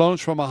 Loans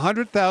from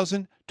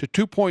 $100,000 to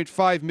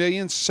 $2.5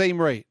 million,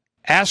 same rate.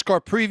 Ask our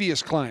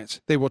previous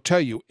clients. They will tell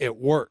you it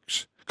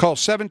works. Call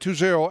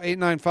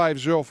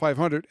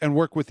 720-895-0500 and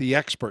work with the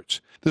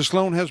experts. This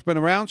loan has been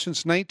around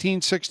since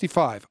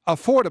 1965.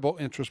 Affordable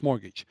Interest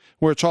Mortgage,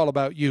 where it's all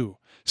about you.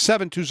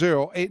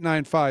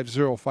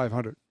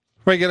 720-895-0500.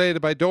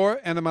 Regulated by DORA,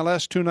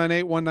 NMLS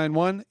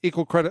 298191,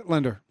 Equal Credit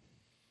Lender.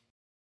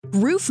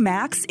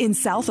 RoofMax in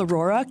South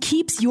Aurora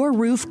keeps your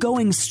roof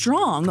going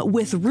strong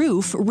with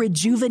roof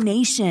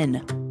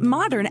rejuvenation.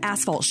 Modern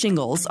asphalt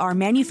shingles are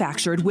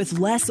manufactured with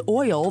less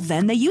oil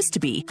than they used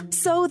to be,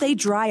 so they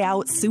dry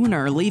out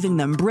sooner, leaving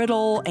them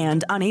brittle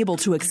and unable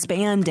to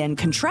expand and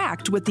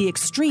contract with the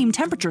extreme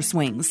temperature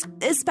swings,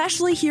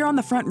 especially here on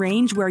the Front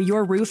Range where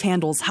your roof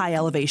handles high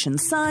elevation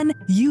sun,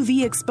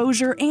 UV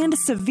exposure, and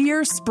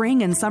severe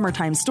spring and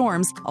summertime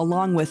storms,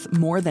 along with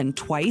more than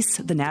twice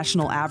the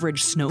national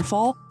average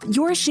snowfall.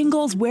 Your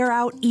shingles wear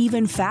out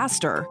even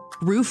faster.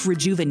 Roof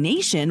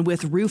rejuvenation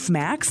with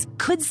RoofMax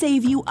could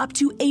save you up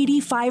to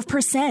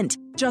 85%.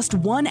 Just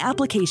one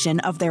application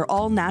of their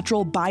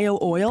all-natural bio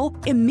oil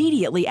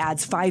immediately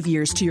adds 5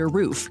 years to your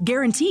roof,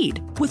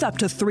 guaranteed. With up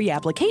to 3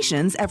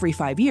 applications every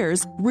 5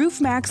 years,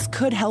 RoofMax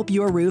could help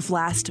your roof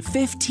last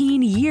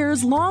 15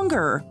 years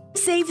longer.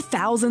 Save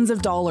thousands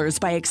of dollars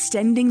by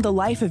extending the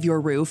life of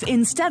your roof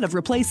instead of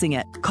replacing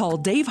it. Call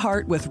Dave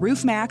Hart with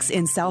RoofMax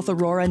in South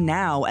Aurora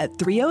now at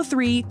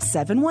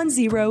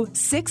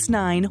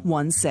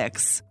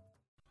 303-710-6916.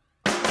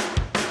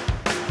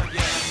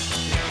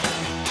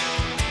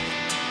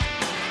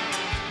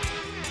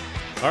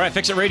 All right,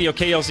 Fix It Radio,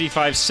 KLZ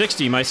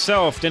 560.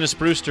 Myself, Dennis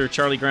Brewster,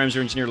 Charlie Grimes,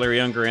 our engineer Larry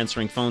Unger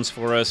answering phones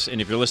for us. And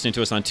if you're listening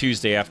to us on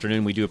Tuesday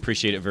afternoon, we do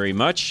appreciate it very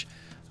much.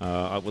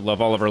 I would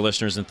love all of our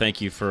listeners, and thank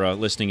you for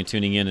listening and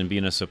tuning in and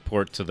being a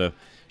support to the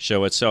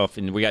show itself.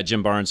 And we got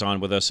Jim Barnes on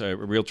with us, a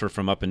realtor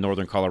from up in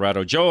northern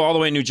Colorado. Joe, all the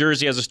way in New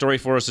Jersey, has a story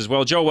for us as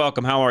well. Joe,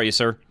 welcome. How are you,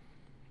 sir?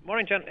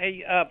 Morning, John.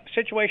 A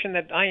situation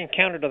that I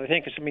encountered that I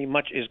think is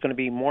going to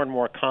be more and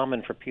more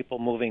common for people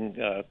moving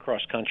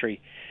cross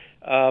country.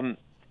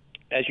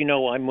 As you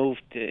know, I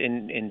moved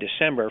in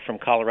December from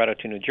Colorado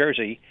to New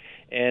Jersey,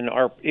 and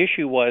our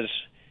issue was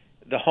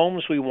the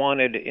homes we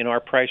wanted in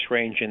our price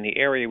range in the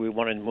area we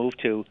wanted to move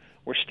to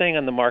were staying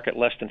on the market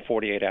less than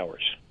 48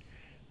 hours.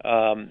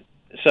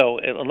 So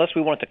unless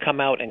we wanted to come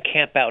out and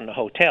camp out in a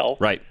hotel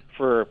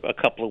for a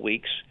couple of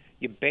weeks,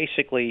 you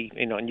basically,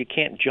 and you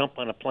can't jump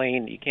on a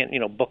plane, you can't,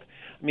 book.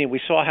 I mean,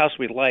 we saw a house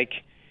we like,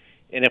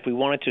 and if we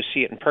wanted to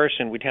see it in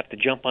person, we'd have to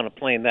jump on a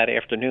plane that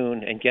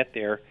afternoon and get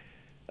there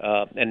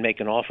and make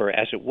an offer.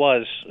 As it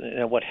was,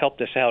 what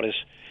helped us out is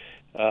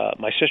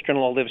my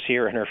sister-in-law lives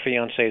here, and her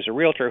fiancé is a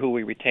realtor who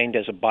we retained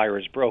as a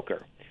buyer's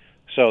broker.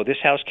 So this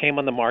house came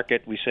on the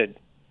market. We said,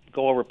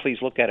 go over, please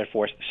look at it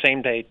for us. The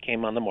same day it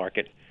came on the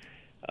market.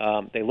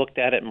 They looked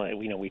at it.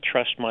 We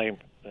trust my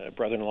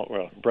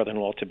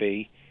brother-in-law to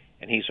be,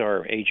 and he's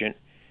our agent.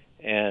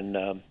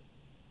 And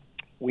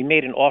we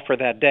made an offer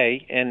that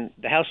day, and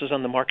the house is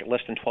on the market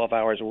less than 12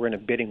 hours. We're in a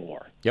bidding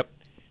war. Yep.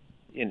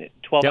 In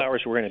 12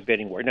 hours, we're in a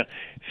bidding war. Now,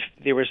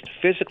 there was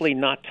physically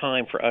not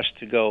time for us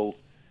to go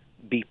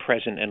be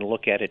present and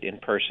look at it in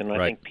person.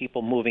 I think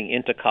people moving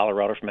into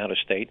Colorado from out of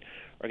state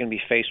are going to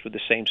be faced with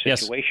the same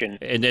situation.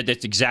 Yes. And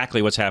that's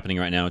exactly what's happening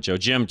right now, Joe.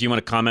 Jim, do you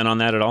want to comment on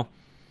that at all?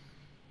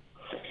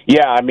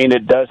 Yeah, I mean,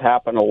 it does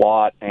happen a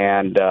lot,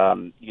 and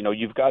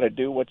you've got to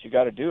do what you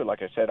got to do.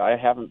 Like I said, I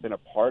haven't been a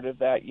part of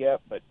that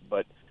yet,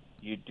 but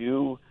you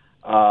do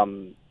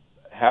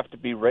have to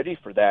be ready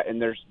for that,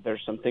 and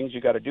there's some things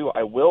you got to do.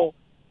 I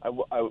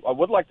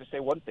would like to say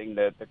one thing,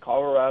 that the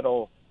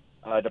Colorado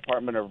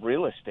Department of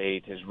Real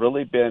Estate has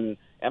really been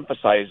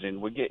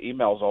emphasizing. We get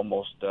emails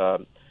almost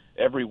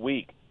every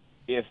week.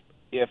 If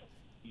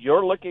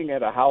you're looking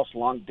at a house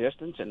long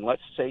distance, and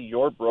let's say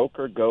your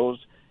broker goes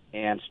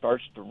and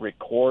starts to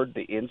record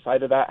the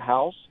inside of that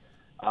house,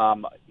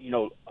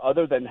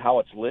 other than how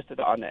it's listed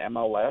on the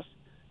MLS,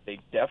 they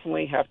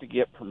definitely have to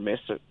get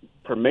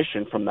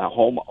permission from the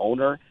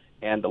homeowner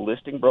and the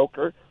listing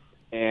broker.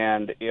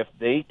 And if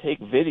they take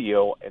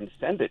video and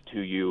send it to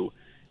you,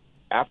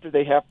 after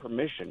they have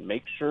permission,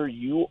 make sure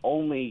you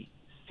only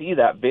see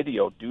that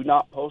video. Do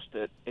not post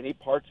any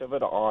parts of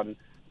it on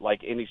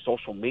any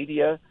social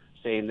media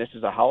saying this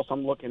is a house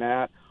I'm looking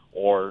at,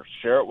 or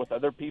share it with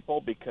other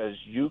people, because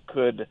you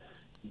could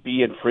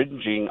be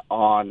infringing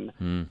on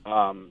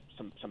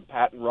some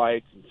patent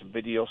rights and some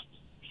video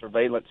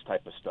surveillance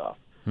type of stuff.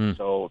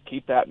 So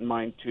keep that in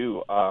mind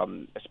too.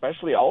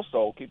 Especially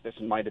also keep this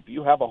in mind, if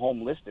you have a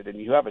home listed and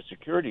you have a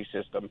security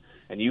system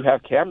and you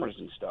have cameras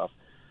and stuff,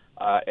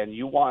 and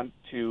you want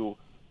to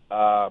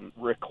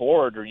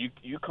record, or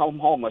you come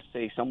home, let's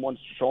say someone's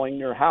showing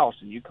your house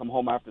and you come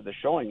home after the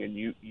showing and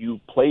you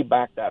play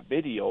back that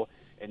video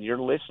and you're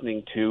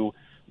listening to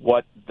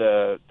what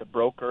the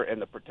broker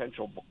and the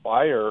potential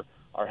buyer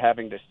are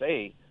having to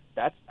say,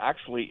 that's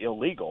actually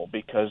illegal,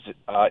 because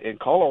in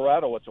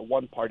Colorado it's a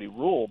one-party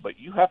rule, but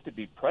you have to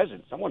be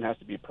present. Someone has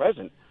to be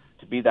present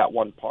to be that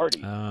one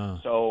party.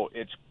 So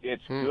it's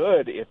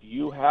good if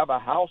you have a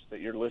house that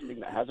you're listing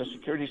that has a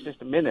security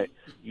system in it.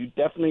 You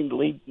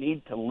definitely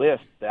need to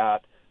list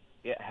that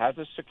it has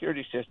a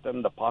security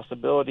system. The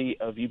possibility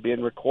of you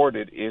being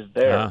recorded is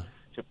there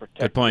to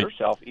protect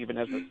yourself, even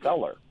as a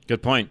seller.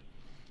 Good point.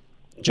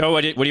 Joe,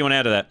 what do you want to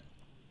add to that?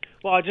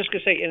 Well, I was just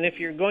going to say, and if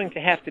you're going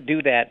to have to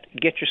do that,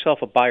 get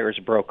yourself a buyer's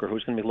broker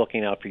who's going to be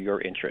looking out for your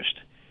interest.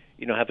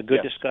 Have a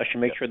good discussion.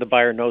 Make sure the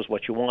buyer knows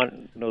what you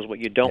want, knows what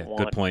you don't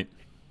want. Good point.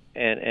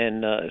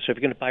 And so if you're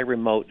going to buy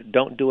remote,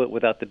 don't do it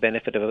without the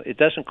benefit of it. It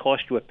doesn't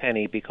cost you a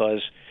penny,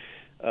 because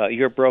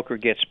your broker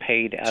gets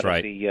paid out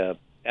of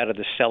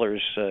the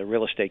seller's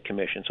real estate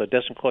commission. So it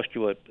doesn't cost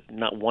you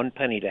not one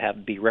penny to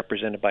be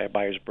represented by a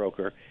buyer's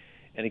broker.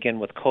 And again,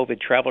 with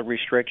COVID travel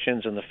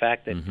restrictions and the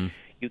fact that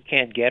you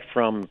can't get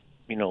from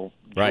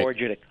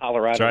Georgia to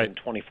Colorado in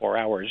 24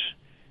 hours,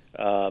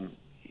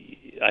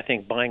 I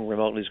think buying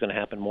remotely is going to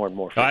happen more and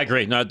more frequently. I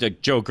agree. No,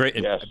 Joe,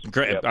 great.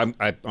 Great.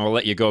 I'll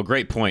let you go.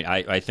 Great point.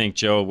 I think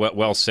Joe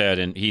well said,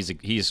 and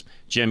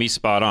Jim, he's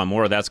spot on.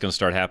 More of that's going to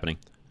start happening.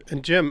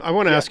 And Jim, I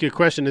want to ask you a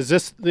question. Is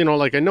this, I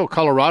know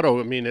Colorado,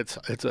 I mean, it's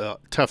a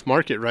tough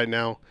market right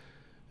now,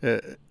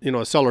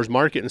 a seller's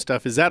market and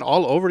stuff. Is that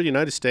all over the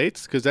United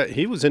States? Because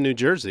he was in New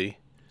Jersey.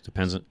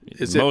 Depends.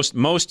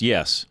 Most,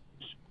 yes.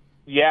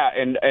 Yeah,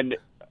 and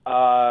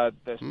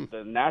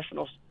the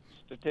national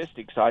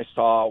statistics I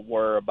saw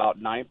were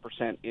about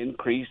 9%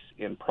 increase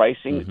in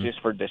pricing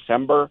just for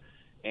December,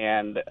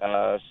 and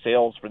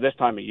sales for this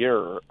time of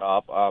year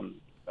are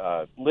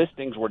up.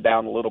 Listings were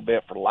down a little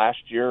bit for last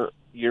year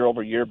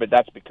over year, but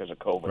that's because of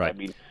COVID. Right. I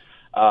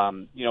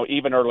mean,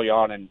 even early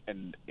on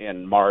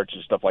in March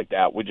and stuff like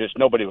that,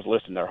 nobody was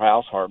listing their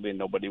house hardly, and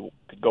nobody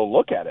could go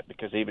look at it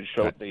because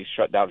they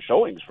shut down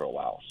showings for a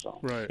while.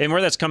 So, and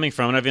where that's coming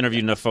from, and I've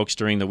interviewed enough folks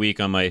during the week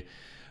on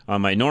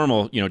my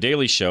normal,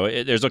 daily show.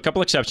 There's a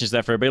couple exceptions to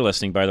that for everybody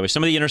listening, by the way.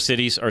 Some of the inner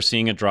cities are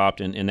seeing a drop,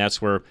 and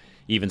that's where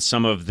even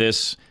some of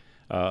this,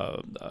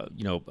 how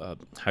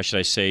should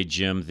I say,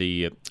 Jim,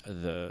 the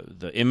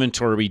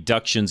inventory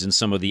reductions in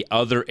some of the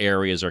other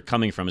areas are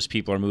coming from as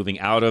people are moving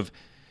out of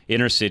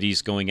inner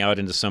cities, going out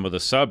into some of the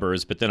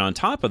suburbs. But then on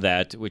top of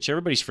that, which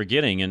everybody's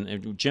forgetting,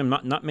 and Jim,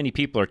 not many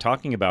people are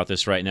talking about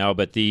this right now,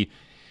 but the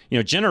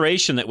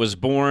generation that was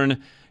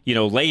born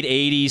late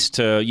 80s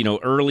to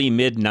early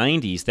mid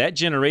 90s, that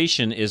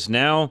generation is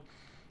now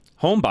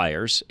home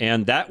buyers,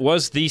 and that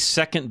was the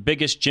second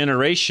biggest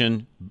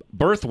generation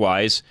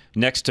birth-wise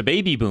next to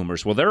baby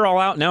boomers. Well, they're all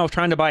out now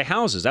trying to buy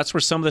houses. That's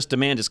where some of this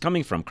demand is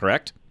coming from,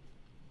 correct?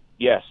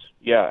 Yes.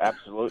 Yeah,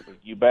 absolutely.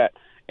 You bet.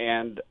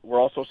 And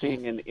we're also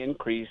seeing an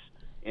increase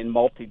in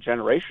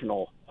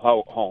multi-generational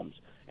homes.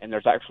 And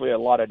there's actually a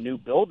lot of new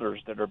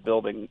builders that are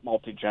building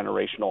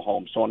multi-generational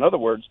homes. So in other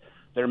words,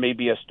 there may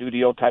be a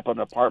studio type of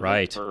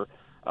apartment for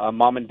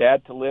mom and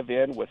dad to live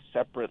in with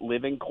separate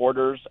living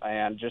quarters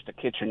and just a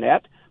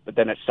kitchenette, but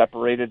then it's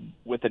separated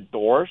with a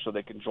door so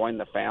they can join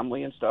the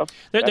family and stuff.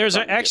 There's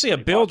actually a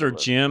builder,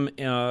 Jim,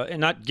 and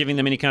not giving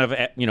them any kind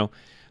of,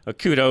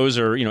 kudos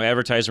or,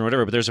 advertising or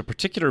whatever, but there's a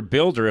particular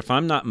builder, if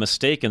I'm not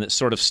mistaken, that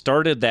sort of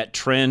started that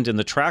trend in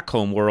the track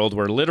home world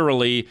where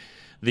literally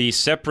the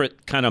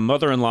separate kind of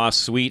mother-in-law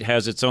suite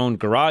has its own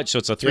garage. So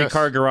it's a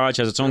three-car garage,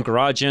 has its own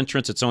garage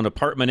entrance, its own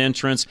apartment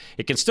entrance.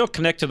 It can still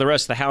connect to the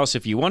rest of the house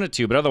if you wanted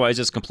to, but otherwise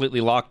it's completely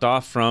locked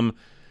off from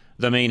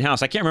the main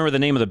house. I can't remember the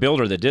name of the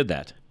builder that did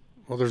that.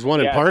 Well, there's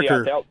one in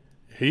Parker.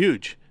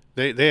 Huge.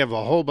 They have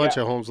a whole bunch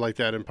of homes like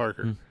that in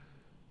Parker. Hmm.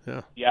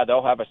 Yeah,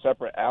 they'll have a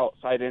separate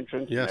outside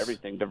entrance and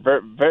everything. They're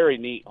very, very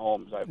neat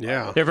homes.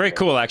 They're very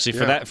cool actually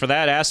for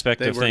that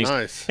aspect of things.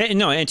 Nice.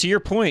 And to your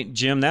point,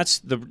 Jim,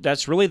 that's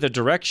really the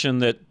direction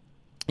that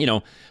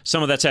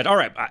some of that said. All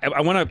right,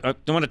 I want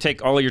to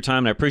take all of your time,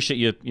 and I appreciate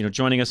you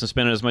joining us and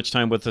spending as much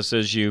time with us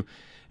as you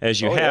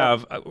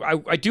have. Yeah.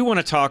 I do want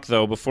to talk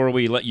though before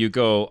we let you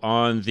go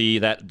on the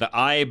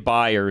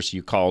iBuyers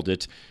you called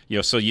it.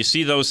 So you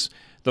see those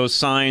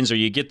signs, or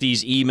you get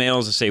these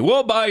emails that say,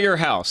 we'll buy your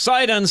house,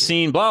 sight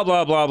unseen, blah,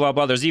 blah, blah, blah,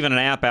 blah. There's even an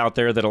app out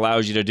there that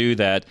allows you to do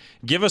that.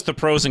 Give us the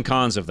pros and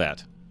cons of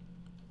that.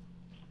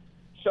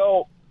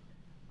 So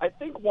I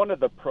think one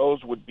of the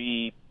pros would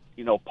be,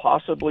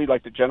 possibly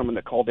like the gentleman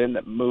that called in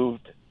that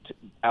moved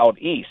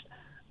out east.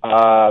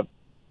 An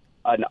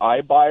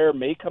iBuyer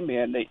may come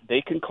in.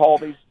 They can call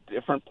these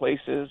different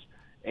places,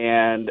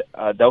 and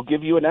they'll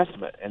give you an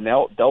estimate, and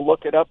they'll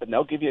look it up, and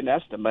they'll give you an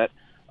estimate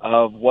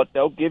of what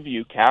they'll give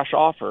you cash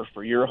offer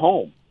for your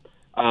home.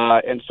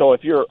 And so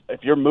if you're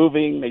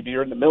moving, maybe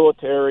you're in the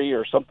military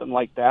or something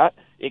like that,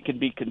 it can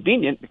be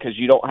convenient because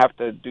you don't have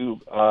to do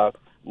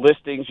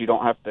listings, you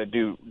don't have to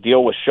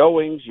deal with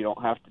showings, you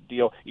don't have to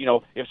deal,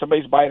 if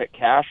somebody's buying it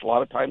cash, a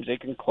lot of times they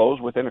can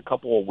close within a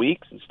couple of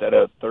weeks instead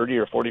of 30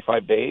 or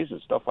 45 days and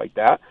stuff like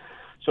that.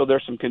 So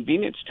there's some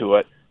convenience to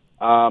it.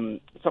 Some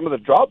of the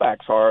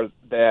drawbacks are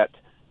that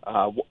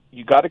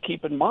you got to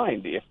keep in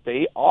mind, if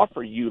they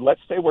offer you,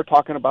 let's say we're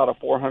talking about a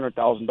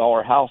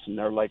 $400,000 house, and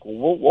they're like,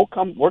 well,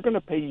 we're going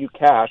to pay you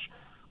cash.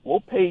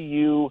 We'll pay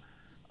you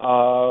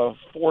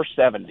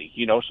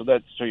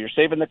 $470. So you're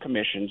saving the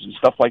commissions and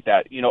stuff like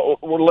that.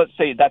 Or let's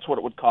say that's what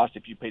it would cost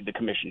if you paid the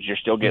commissions. You're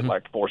still getting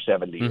like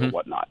 $470 or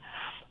whatnot.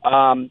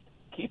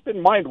 Keep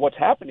in mind what's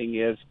happening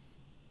is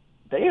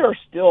they are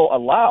still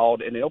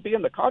allowed, and it'll be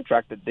in the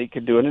contract, that they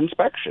can do an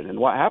inspection. And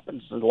what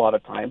happens a lot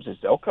of times is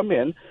they'll come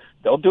in,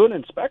 they'll do an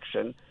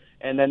inspection,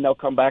 and then they'll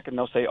come back and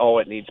they'll say, oh,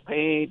 it needs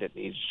paint, it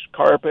needs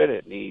carpet,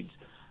 it needs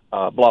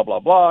blah, blah,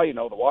 blah,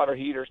 the water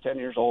heater's 10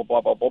 years old, blah,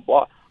 blah, blah,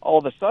 blah. All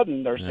of a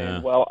sudden they're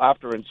saying, well,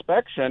 after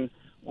inspection,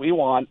 we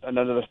want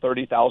another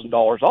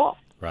 $30,000 off.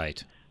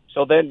 Right.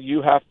 So then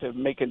you have to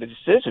make a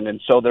decision,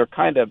 and so they're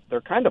kind of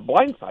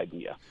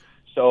blindsiding you.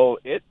 So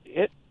it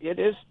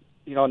is,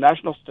 a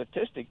national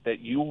statistic that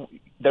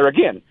usually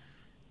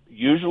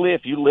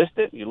if you list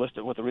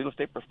it with a real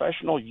estate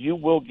professional, you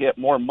will get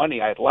more money.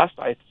 Last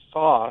I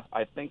saw,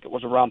 I think it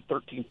was around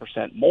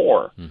 13%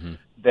 more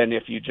than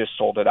if you just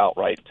sold it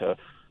outright to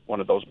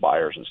one of those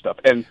buyers and stuff.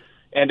 And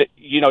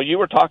you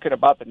were talking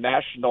about the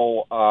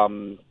national,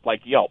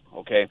 like Yelp,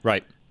 okay?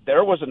 Right.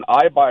 There was an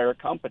iBuyer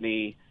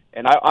company,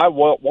 and I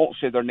won't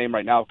say their name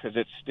right now because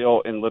it's still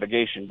in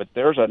litigation, but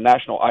there's a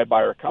national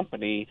iBuyer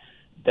company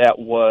that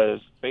was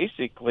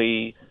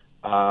basically,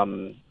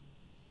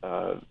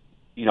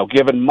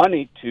 giving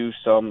money to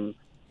some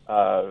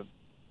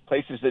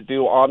places that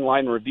do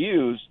online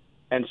reviews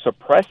and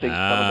suppressing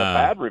some of the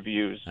bad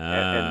reviews.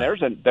 And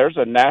there's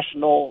a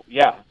national,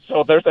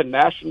 so there's a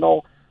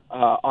national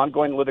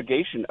ongoing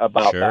litigation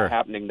about that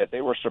happening, that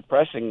they were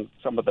suppressing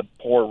some of the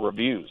poor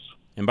reviews.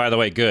 And by the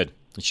way, good.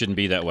 It shouldn't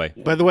be that way.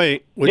 By the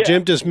way, what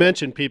Jim just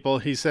mentioned, people,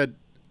 he said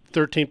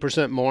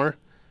 13% more.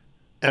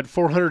 At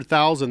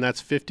 $400,000,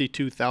 that's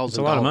 $52,000. That's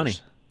a lot of money.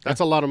 That's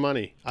a lot of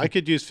money. I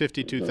could use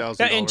 $52,000.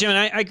 And Jim,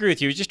 I agree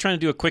with you. You're just trying to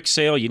do a quick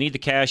sale. You need the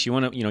cash. You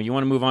want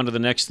to move on to the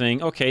next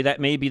thing. Okay,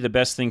 that may be the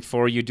best thing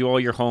for you. Do all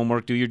your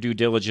homework, do your due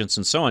diligence,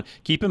 and so on.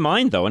 Keep in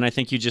mind, though, and I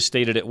think you just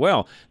stated it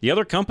well, the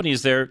other company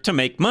is there to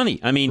make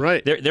money. I mean,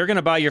 they're going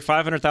to buy your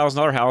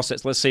 $500,000 house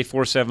at, let's say,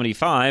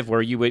 $475,000,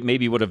 where you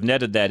maybe would have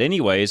netted that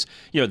anyways.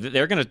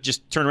 They're going to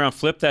just turn around,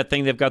 flip that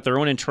thing. They've got their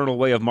own internal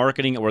way of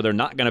marketing it, where they're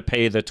not going to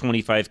pay the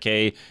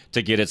 $25,000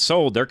 to get it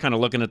sold. They're kind of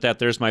looking at that.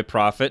 There's my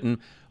profit, and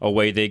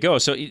away they go.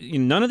 So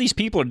none of these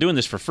people are doing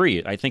this for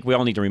free. I think we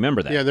all need to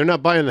remember that. Yeah, they're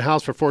not buying the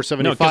house for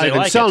 $475,000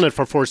 and selling it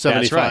for $475,000.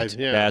 That's right.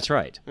 Yeah. That's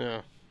right.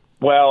 Yeah.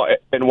 Well,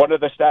 and one of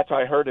the stats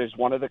I heard is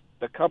one of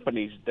the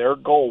companies, their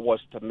goal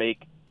was to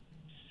make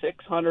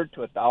 $600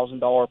 to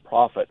 $1,000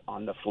 profit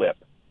on the flip.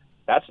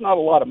 That's not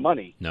a lot of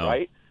money,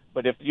 right?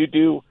 But if you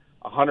do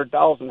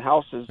 100,000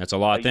 houses, that's a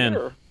lot then.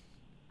 Year,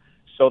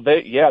 so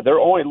they're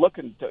only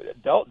looking to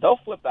they'll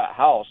flip that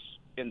house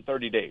in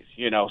 30 days,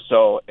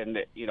 so, and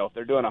if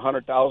they're doing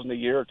 $100,000 a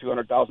year or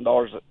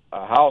 $200,000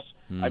 a house,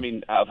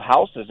 of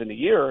houses in a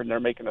year, and they're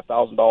making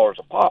 $1,000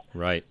 a pop,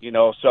 right?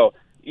 So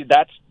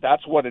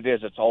that's what it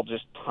is. It's all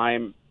just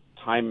time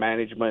time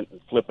management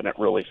and flipping it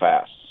really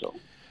fast. So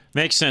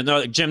makes sense.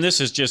 No, Jim, this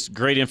is just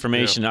great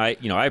information.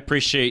 Yeah. I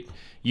appreciate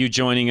you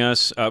joining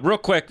us. Real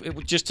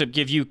quick, just to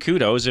give you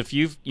kudos, if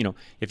you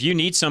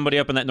need somebody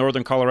up in that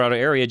northern Colorado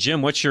area,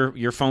 Jim, what's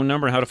your phone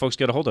number and how do folks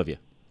get a hold of you?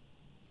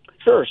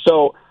 Sure.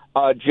 So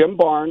Jim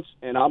Barnes,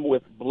 and I'm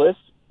with Bliss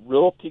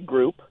Realty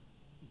Group,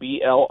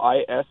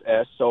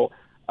 BLISS. So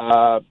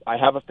I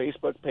have a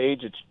Facebook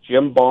page. It's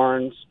Jim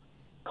Barnes,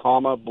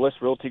 Bliss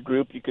Realty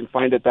Group. You can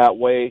find it that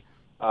way.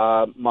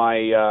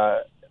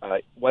 My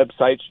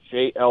website's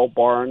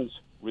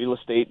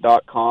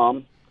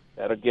jlbarnesrealestate.com.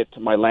 That'll get to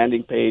my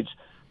landing page.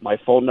 My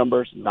phone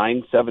number is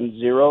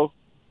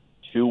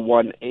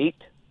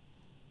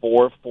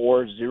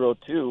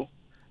 970-218-4402.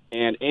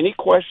 And any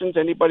questions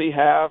anybody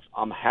have,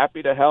 I'm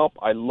happy to help.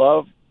 I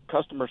love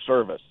customer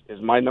service is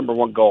my number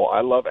one goal.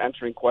 I love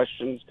answering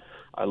questions.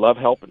 I love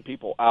helping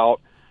people out.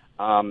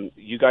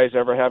 You guys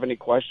ever have any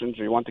questions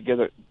or you want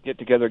to get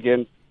together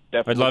again?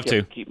 Definitely I'd love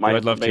to. Keep my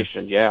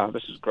information. Yeah,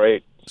 this is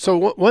great.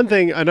 So one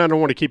thing, and I don't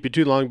want to keep you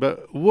too long,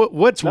 but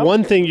what's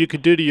one thing you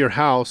could do to your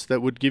house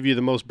that would give you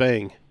the most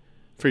bang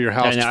for your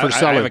house for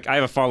selling? I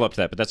have a follow-up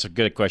to that, but that's a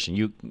good question.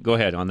 You go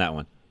ahead on that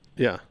one.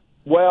 Yeah.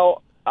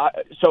 Well,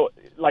 so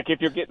like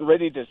if you're getting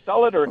ready to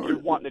sell it or if you're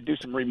wanting to do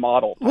some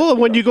remodel. Well,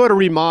 when you go to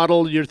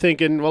remodel, you're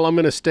thinking, well, I'm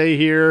going to stay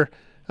here.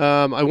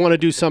 I want to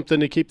do something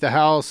to keep the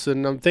house,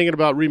 and I'm thinking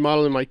about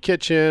remodeling my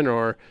kitchen,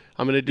 or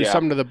I'm going to do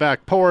something to the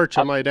back porch.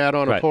 I might add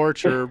on a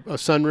porch or a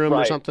sunroom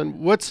or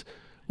something. What's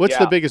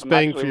the biggest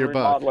bang for your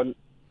buck?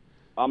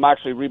 I'm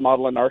actually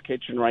remodeling our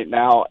kitchen right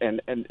now,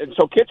 and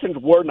so kitchens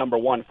were number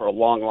one for a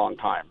long, long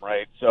time,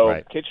 right?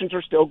 So kitchens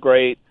are still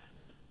great.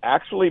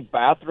 Actually,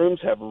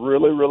 bathrooms have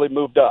really, really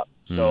moved up.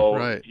 So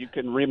if you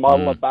can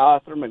remodel a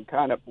bathroom and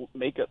kind of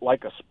make it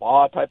like a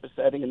spa type of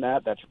setting and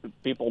that's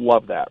people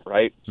love that,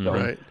 right?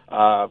 So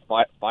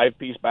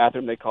 5-piece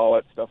bathroom, they call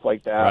it, stuff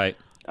like that. Right.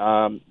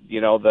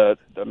 The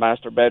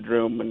master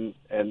bedroom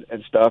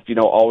and stuff,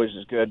 always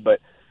is good. But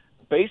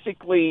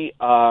basically,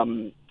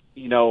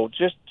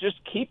 just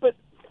keep it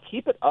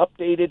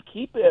updated,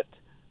 keep it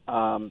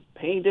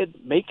painted,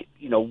 make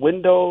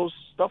windows,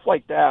 stuff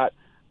like that.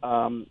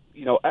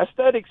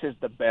 Aesthetics is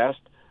the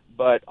best,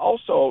 but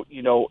also,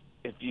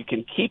 if you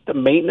can keep the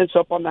maintenance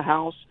up on the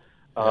house,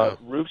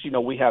 roofs,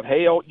 we have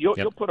hail.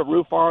 You'll put a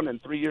roof on,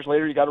 and 3 years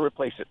later you got to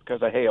replace it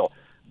because of hail.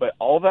 But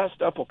all that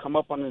stuff will come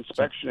up on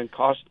inspection and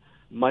cost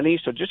money,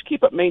 so just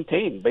keep it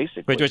maintained,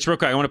 basically. Wait, real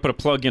quick, I want to put a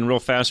plug in real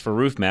fast for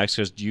Roof Max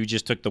because you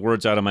just took the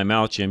words out of my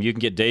mouth, Jim. You can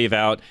get Dave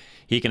out.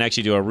 He can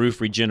actually do a roof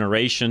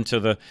regeneration to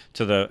the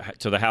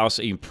house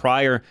even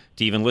prior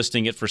to even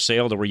listing it for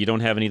sale, to where you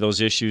don't have any of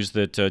those issues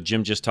that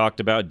Jim just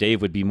talked about.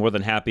 Dave would be more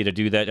than happy to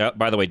do that.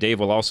 By the way, Dave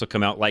will also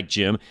come out like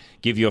Jim,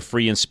 give you a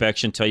free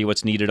inspection, tell you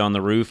what's needed on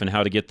the roof and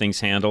how to get things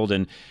handled.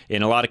 And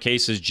in a lot of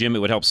cases, Jim, it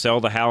would help sell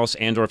the house,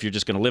 and or if you're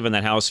just going to live in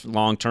that house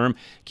long term,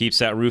 keeps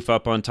that roof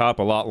up on top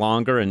a lot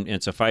longer, and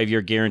it's a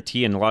 5-year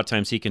guarantee. And a lot of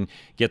times he can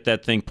get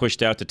that thing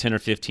pushed out to 10 or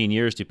 15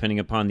 years, depending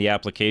upon the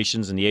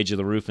applications and the age of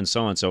the roof and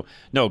so on. So,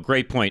 no,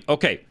 great point.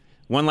 Okay,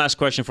 one last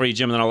question for you,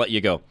 Jim, and then I'll let you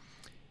go.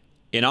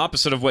 In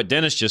opposite of what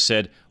Dennis just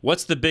said,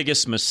 what's the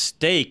biggest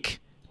mistake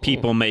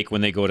people make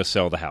when they go to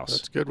sell the house?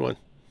 That's a good one.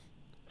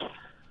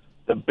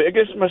 The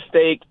biggest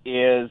mistake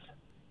is,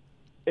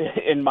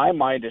 in my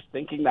mind, is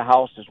thinking the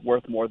house is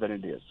worth more than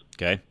it is.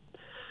 Okay.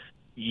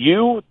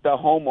 You, the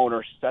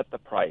homeowner, set the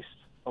price.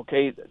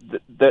 Okay,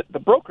 the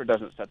broker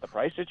doesn't set the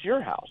price. It's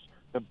your house.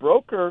 The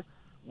broker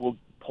will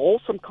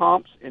pull some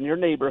comps in your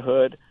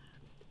neighborhood,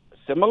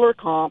 similar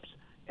comps,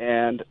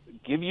 and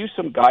give you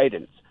some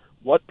guidance.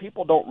 What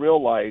people don't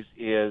realize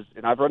is,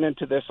 and I've run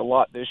into this a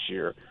lot this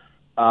year,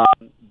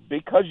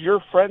 because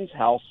your friend's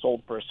house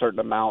sold for a certain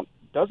amount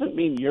doesn't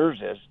mean yours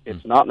is.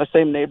 It's not in the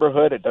same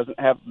neighborhood. It doesn't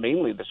have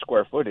mainly the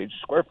square footage.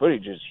 Square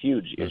footage is a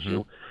huge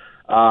issue.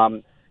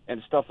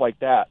 And stuff like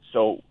that.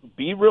 So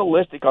be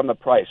realistic on the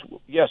price.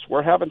 Yes,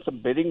 we're having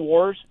some bidding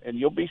wars, and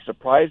you'll be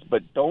surprised,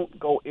 but don't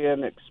go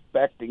in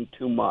expecting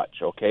too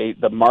much, okay?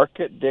 The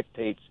market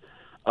dictates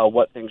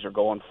what things are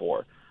going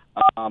for.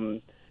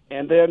 And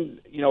then,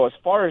 as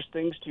far as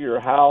things to your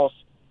house,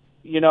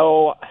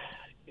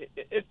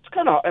 it's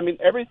kind of,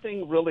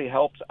 everything really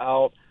helps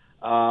out.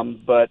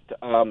 But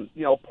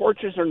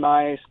porches are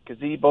nice,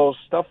 gazebos,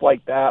 stuff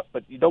like that,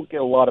 but you don't get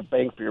a lot of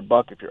bang for your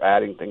buck if you're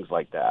adding things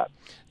like that.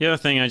 The other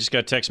thing, I just got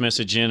a text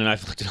message in, and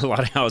I've looked at a lot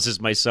of houses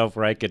myself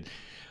where I could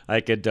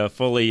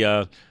fully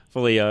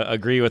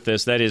agree with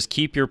this. That is,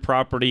 keep your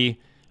property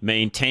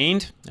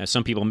maintained.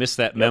 Some people miss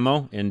that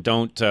memo and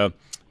don't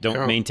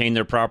maintain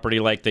their property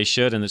like they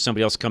should, and that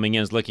somebody else coming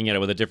in is looking at it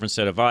with a different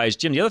set of eyes.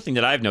 Jim, the other thing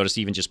that I've noticed,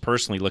 even just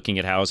personally looking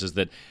at houses,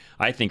 that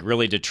I think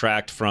really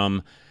detract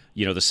from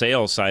the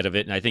sales side of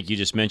it, and I think you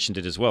just mentioned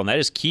it as well, and that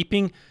is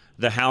keeping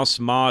the house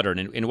modern.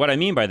 And what I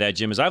mean by that,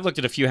 Jim, is I've looked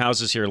at a few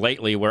houses here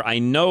lately where I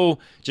know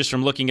just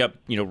from looking up,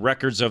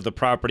 records of the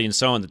property and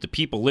so on, that the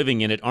people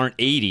living in it aren't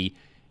 80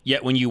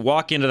 Yet when you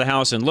walk into the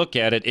house and look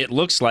at it, it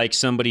looks like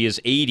somebody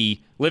is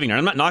 80 living there.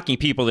 I'm not knocking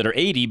people that are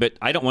 80, but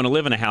I don't want to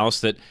live in a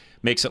house that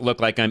makes it look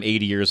like I'm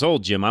 80 years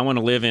old, Jim. I want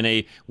to live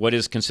in what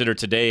is considered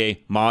today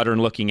a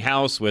modern-looking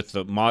house with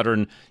the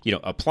modern,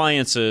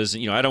 appliances.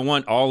 I don't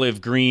want olive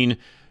green,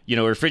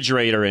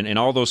 refrigerator and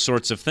all those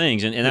sorts of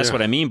things. And that's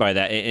what I mean by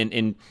that.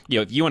 And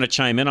if you want to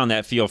chime in on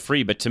that, feel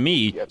free. But to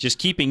me, just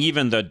keeping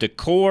even the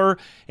decor,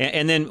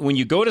 and then when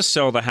you go to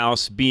sell the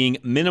house, being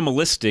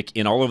minimalistic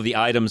in all of the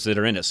items that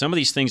are in it. Some of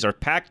these things are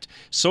packed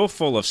so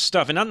full of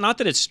stuff. And not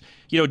that it's,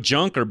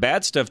 junk or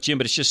bad stuff, Jim,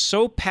 but it's just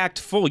so packed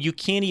full, you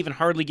can't even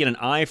hardly get an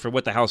eye for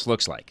what the house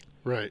looks like.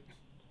 Right.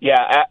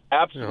 Yeah,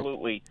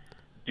 absolutely.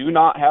 Do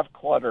not have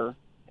clutter.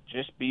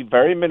 Just be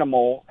very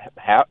minimal.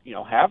 Have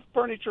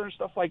furniture and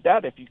stuff like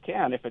that if you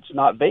can. If it's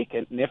not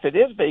vacant, and if it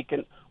is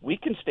vacant, we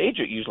can stage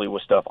it usually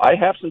with stuff. I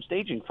have some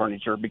staging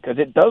furniture because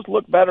it does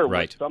look better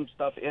with some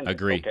stuff in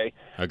it. Okay.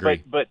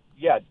 Agree. But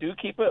yeah, do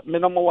keep it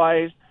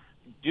minimalized.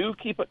 Do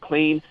keep it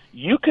clean.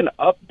 You can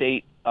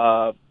update,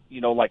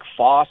 like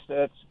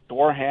faucets,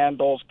 door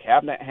handles,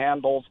 cabinet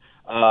handles.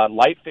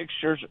 Light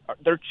fixtures,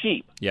 they're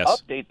cheap. Yes.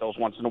 Update those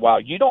once in a while.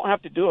 You don't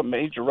have to do a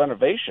major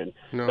renovation,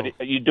 No. but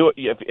you do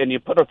it, and you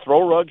put a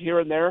throw rug here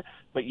and there.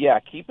 But yeah,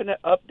 keeping it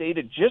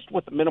updated just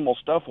with the minimal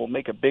stuff will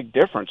make a big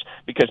difference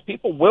because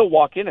people will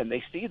walk in and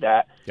they see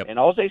that, and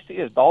all they see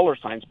is dollar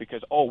signs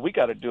because we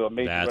got to do a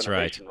major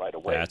renovation right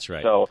away. That's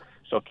right. So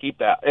keep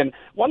that. And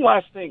one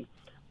last thing.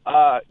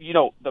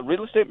 The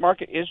real estate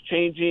market is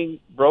changing.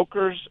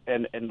 Brokers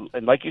and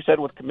like you said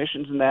with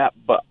commissions and that,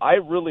 but I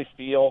really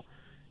feel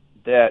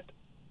that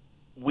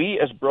we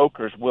as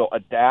brokers will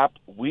adapt.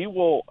 We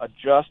will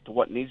adjust to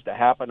what needs to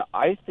happen.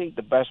 I think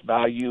the best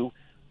value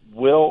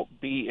will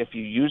be if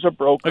you use a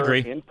broker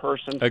in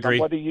person,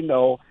 somebody you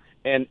know,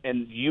 and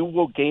you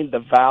will gain the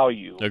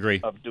value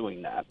of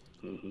doing that.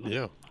 Mm-hmm.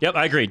 Yeah. Yep,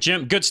 I agree.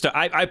 Jim, good stuff.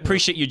 I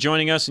appreciate you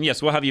joining us. And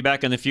yes, we'll have you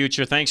back in the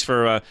future. Thanks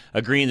for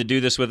agreeing to do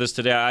this with us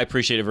today. I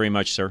appreciate it very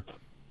much, sir.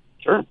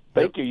 Sure.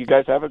 Thank you. You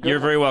guys have a good one. You're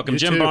very welcome. You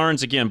Jim too.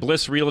 Barnes, again,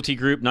 Bliss Realty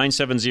Group,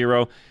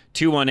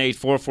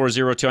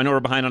 970-218-4402. I know we're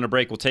behind on a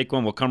break. We'll take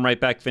one. We'll come right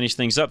back, finish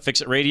things up.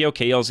 Fix It Radio,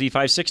 KLZ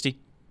 560.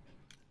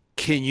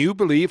 Can you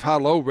believe how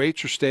low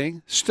rates are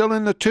staying? Still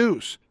in the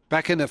twos.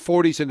 Back in the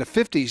 40s and the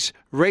 50s,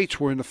 rates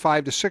were in the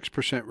 5 to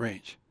 6%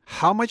 range.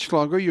 How much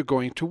longer are you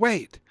going to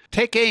wait?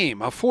 Take AIM,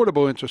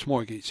 Affordable Interest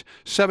Mortgage,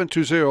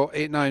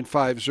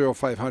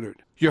 720-895-0500.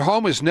 Your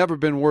home has never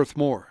been worth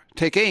more.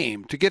 Take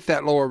AIM to get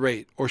that lower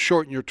rate or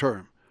shorten your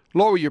term.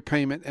 Lower your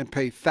payment and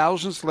pay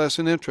thousands less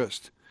in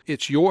interest.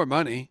 It's your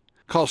money.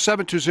 Call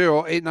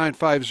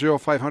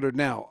 720-895-0500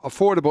 now.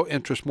 Affordable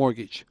Interest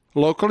Mortgage.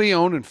 Locally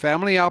owned and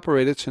family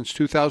operated since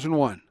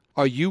 2001.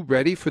 Are you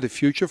ready for the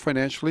future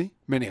financially?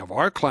 Many of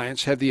our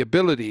clients have the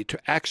ability to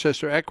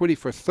access their equity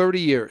for 30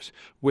 years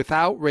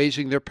without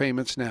raising their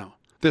payments now.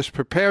 This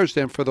prepares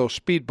them for those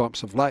speed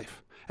bumps of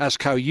life.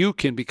 Ask how you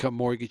can become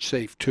mortgage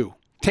safe too.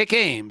 Take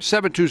AIM,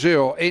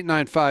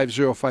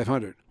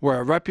 720-895-0500, where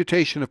a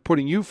reputation of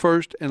putting you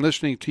first and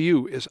listening to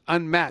you is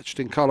unmatched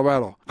in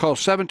Colorado. Call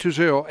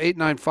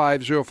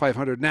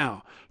 720-895-0500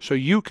 now so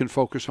you can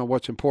focus on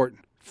what's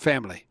important,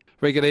 family.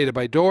 Regulated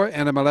by DORA,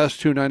 NMLS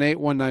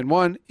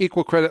 298191,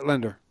 Equal Credit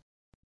Lender.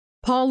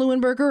 Paul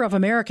Leuenberger of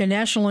American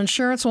National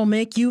Insurance will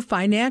make you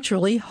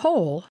financially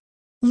whole.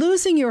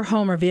 Losing your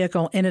home or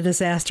vehicle in a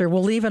disaster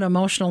will leave an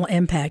emotional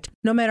impact,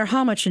 no matter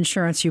how much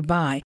insurance you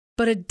buy.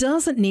 But it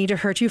doesn't need to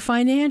hurt you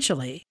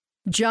financially.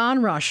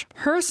 John Rush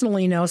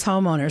personally knows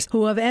homeowners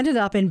who have ended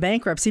up in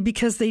bankruptcy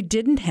because they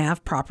didn't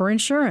have proper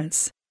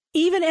insurance.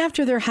 Even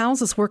after their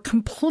houses were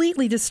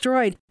completely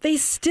destroyed, they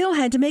still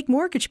had to make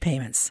mortgage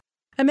payments.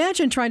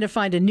 Imagine trying to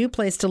find a new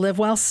place to live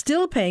while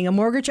still paying a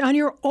mortgage on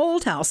your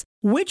old house,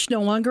 which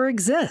no longer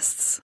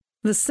exists.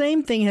 The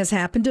same thing has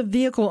happened to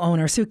vehicle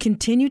owners who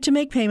continue to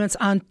make payments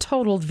on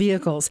totaled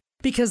vehicles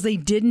because they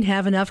didn't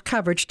have enough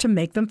coverage to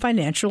make them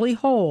financially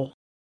whole.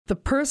 The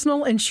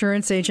personal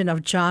insurance agent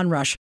of John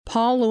Rush,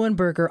 Paul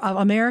Leuenberger of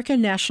American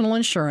National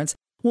Insurance,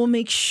 will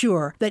make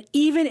sure that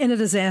even in a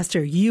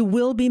disaster, you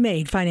will be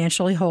made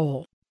financially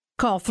whole.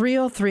 Call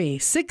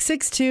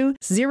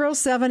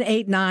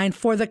 303-662-0789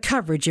 for the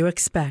coverage you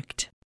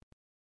expect.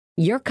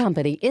 Your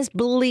company is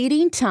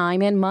bleeding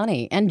time and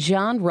money, and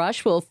John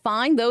Rush will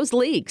find those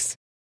leaks.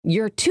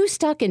 You're too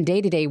stuck in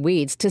day-to-day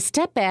weeds to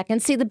step back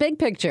and see the big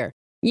picture.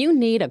 You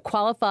need a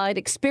qualified,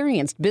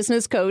 experienced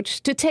business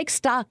coach to take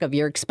stock of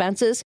your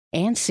expenses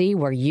and see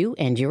where you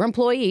and your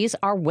employees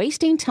are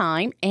wasting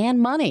time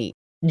and money.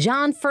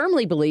 John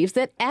firmly believes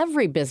that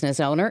every business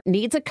owner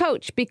needs a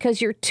coach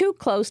because you're too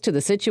close to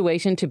the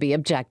situation to be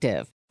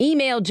objective.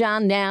 Email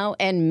John now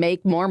and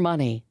make more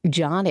money.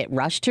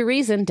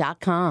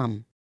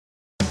 John@rushtoreason.com.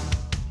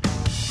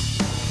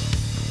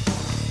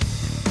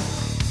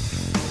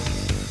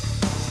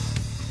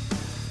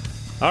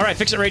 All right,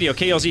 Fix It Radio,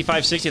 KLZ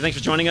 560. Thanks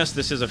for joining us.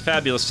 This is a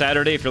fabulous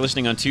Saturday. If you're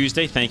listening on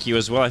Tuesday, thank you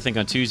as well. I think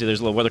on Tuesday there's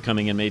a little weather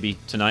coming in maybe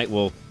tonight.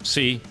 We'll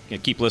see.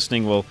 Keep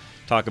listening. We'll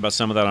talk about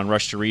some of that on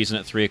Rush to Reason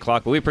at 3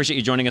 o'clock. But we appreciate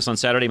you joining us on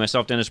Saturday.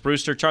 Myself, Dennis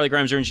Brewster, Charlie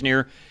Grimes, our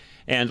engineer,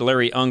 and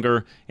Larry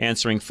Unger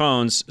answering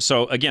phones.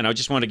 So, again, I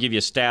just want to give you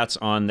stats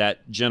on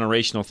that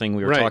generational thing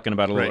we were talking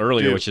about a little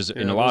earlier, which is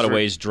in a lot of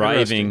ways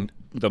driving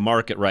the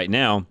market right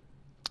now.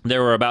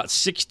 There were about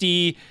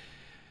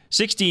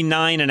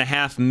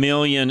 69.5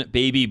 million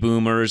baby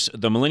boomers.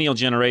 The millennial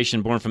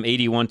generation born from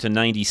 81 to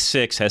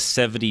 96 has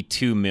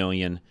 72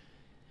 million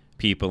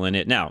people in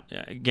it. Now,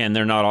 again,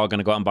 they're not all going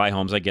to go out and buy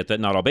homes. I get that.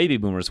 Not all baby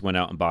boomers went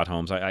out and bought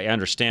homes. I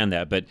understand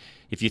that. But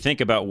if you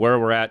think about where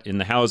we're at in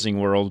the housing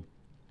world,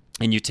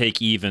 and you take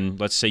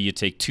let's say you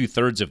take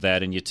 2/3 of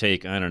that and you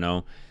take, I don't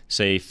know,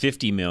 say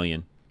 50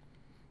 million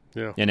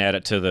and add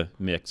it to the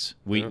mix.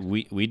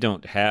 We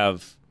don't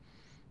have,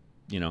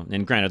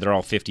 and granted, they're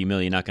all 50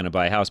 million, not going to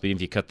buy a house, but even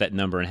if you cut that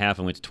number in half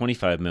and went to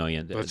 25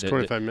 million, that's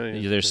 25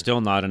 million. There's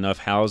still not enough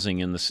housing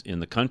in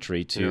the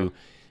country to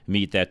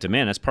meet that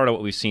demand. That's part of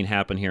what we've seen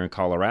happen here in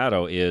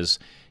Colorado is,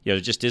 there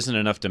just isn't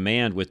enough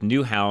demand with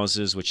new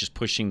houses, which is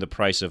pushing the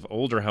price of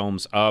older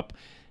homes up.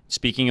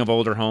 Speaking of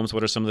older homes,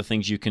 what are some of the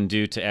things you can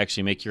do to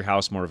actually make your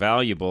house more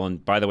valuable?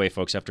 And by the way,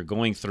 folks, after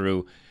going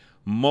through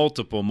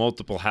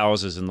multiple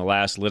houses in the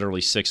last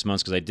literally 6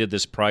 months, because I did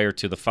this prior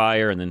to the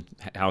fire and then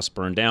house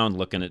burned down,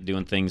 looking at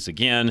doing things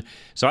again.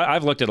 So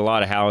I've looked at a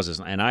lot of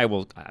houses, and I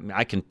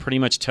can pretty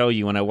much tell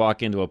you when I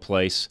walk into a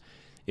place,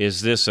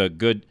 is this a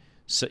good,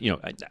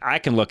 I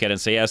can look at it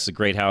and say, yes, it's a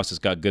great house, it's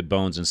got good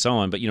bones and so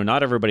on, but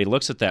not everybody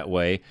looks at it that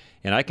way,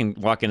 and I can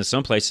walk into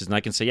some places and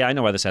I can say, yeah, I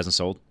know why this hasn't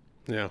sold.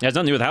 Yeah. It has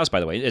nothing to do with the house, by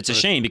the way. It's a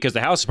shame because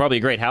the house is probably a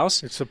great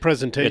house. It's the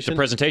presentation. The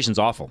presentation's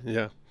awful.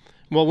 Yeah.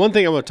 Well, one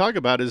thing I want to talk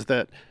about is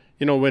that,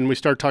 when we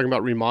start talking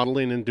about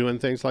remodeling and doing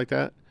things like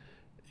that,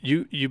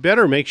 you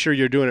better make sure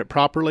you're doing it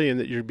properly and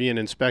that you're being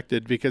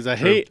inspected, because I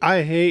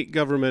hate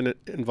government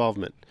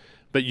involvement.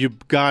 But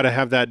you've got to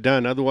have that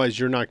done. Otherwise,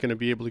 you're not going to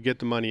be able to get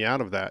the money out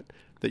of that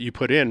you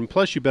put in.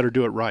 Plus, you better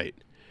do it right,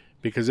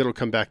 because it'll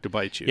come back to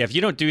bite you. Yeah, if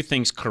you don't do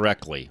things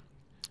correctly,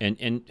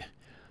 and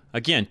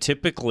again,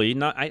 typically,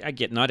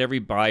 not every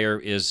buyer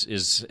is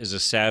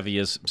as savvy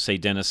as, say,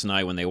 Dennis and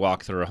I when they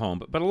walk through a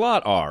home, but a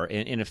lot are.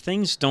 And if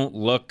things don't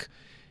look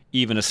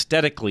even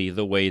aesthetically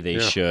the way they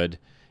should,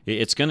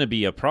 it's going to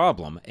be a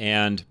problem.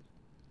 And,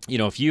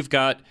 if you've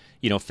got,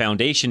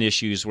 foundation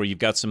issues where you've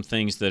got some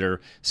things that are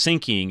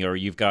sinking, or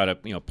you've got a,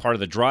 part of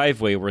the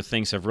driveway where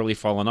things have really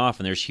fallen off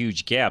and there's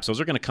huge gaps,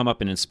 those are going to come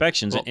up in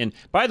inspections. Well, and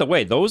by the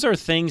way, those are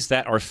things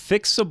that are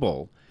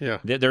fixable. Yeah.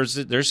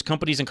 There's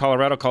companies in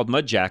Colorado called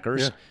mud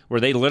jackers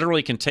where they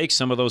literally can take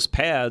some of those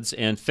pads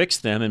and fix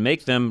them and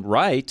make them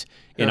right.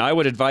 And I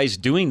would advise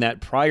doing that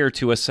prior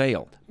to a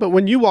sale. But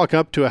when you walk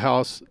up to a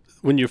house,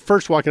 when you're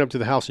first walking up to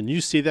the house and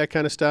you see that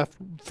kind of stuff,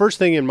 first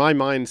thing in my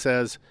mind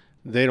says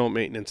they don't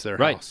maintenance their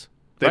house.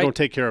 They don't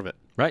take care of it.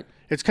 Right.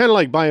 It's kind of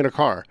like buying a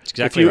car.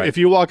 Exactly If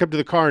you walk up to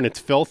the car and it's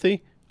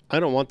filthy, I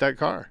don't want that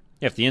car.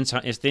 Yeah,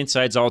 if the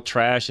inside's all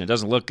trash and it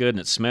doesn't look good and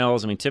it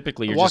smells,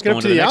 typically you're walking just going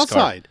up to the next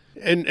outside.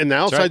 Car. And the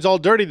outside's all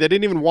dirty. They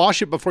didn't even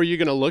wash it before you're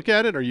going to look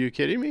at it. Are you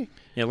kidding me?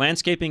 Yeah,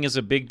 landscaping is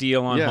a big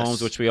deal on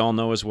homes, which we all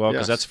know as well,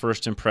 because that's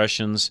first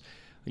impressions.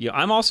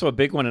 I'm also a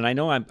big one, and I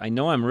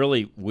know I'm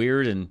really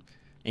weird and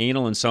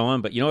anal and so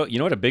on, but you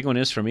know what a big one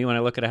is for me when I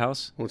look at a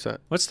house? What's that?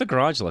 What's the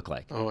garage look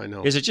like? Oh, I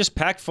know. Is it just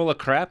packed full of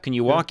crap? Can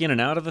you walk in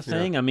and out of the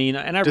thing? I mean,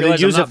 and I Do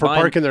realize they use I'm not it for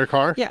buying, parking their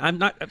car? Yeah, I'm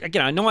not.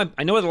 Again, I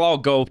know it'll all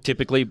go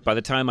typically by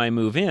the time I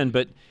move in,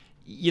 but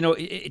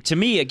to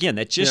me, again,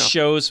 that just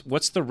shows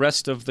what's the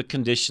rest of the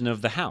condition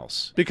of the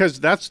house. Because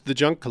that's the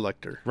junk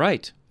collector.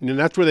 Right. And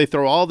that's where they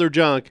throw all their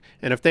junk.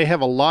 And if they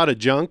have a lot of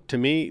junk, to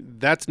me,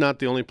 that's not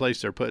the only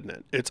place they're putting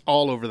it. It's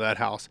all over that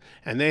house.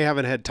 And they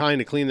haven't had time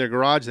to clean their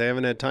garage. They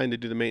haven't had time to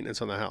do the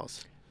maintenance on the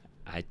house.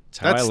 That's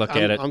how I look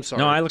at it. I'm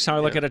sorry. No, that's how I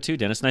look at it too,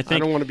 Dennis. And I think I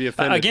don't want to be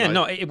offended.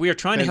 Again, we are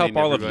trying to help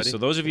all of you. everybody. So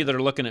those of you that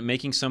are looking at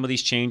making some of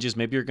these changes,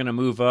 maybe you're going to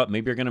move up,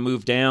 maybe you're going to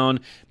move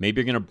down,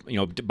 maybe you're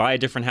going to buy a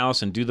different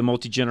house and do the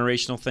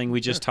multi-generational thing we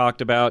just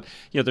talked about.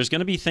 There's going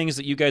to be things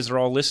that you guys are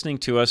all listening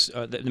to us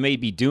that may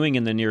be doing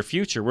in the near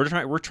future.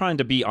 We're trying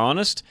to be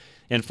honest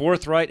and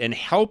forthright and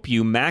help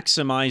you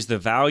maximize the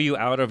value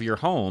out of your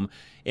home.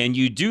 And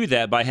you do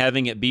that by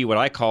having it be what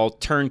I call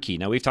turnkey.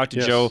 Now, we've talked to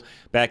Joe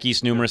back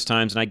east numerous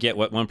times, and I get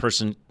what one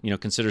person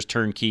considers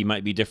turnkey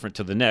might be different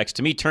to the next.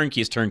 To me,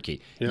 turnkey is turnkey.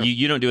 Yeah.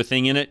 You don't do a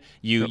thing in it.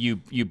 You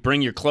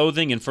bring your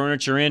clothing and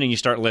furniture in, and you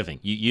start living.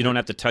 You don't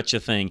have to touch a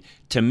thing.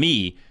 To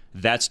me,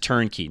 that's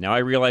turnkey. Now, I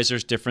realize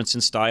there's difference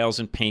in styles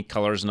and paint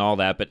colors and all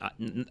that, but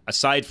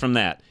aside from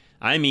that,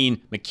 I mean,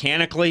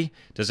 mechanically,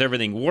 does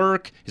everything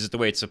work? Is it the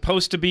way it's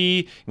supposed to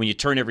be? When you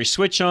turn every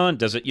switch on,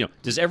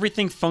 does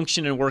everything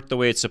function and work the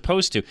way it's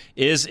supposed to?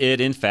 Is it,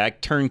 in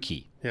fact,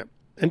 turnkey? Yep.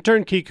 And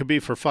turnkey could be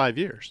for 5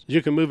 years.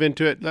 You can move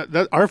into it.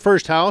 Our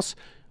first house,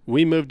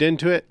 we moved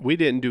into it. We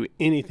didn't do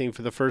anything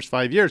for the first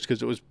 5 years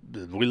because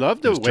we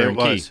loved the way it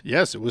was.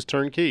 Yes, it was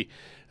turnkey.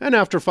 And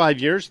after 5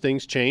 years,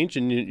 things change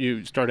and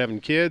you start having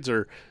kids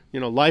or,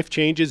 life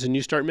changes and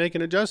you start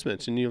making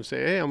adjustments. And you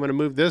say, hey, I'm going to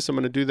move this. I'm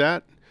going to do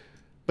that.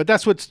 But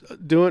that's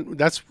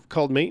that's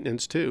called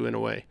maintenance too, in a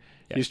way.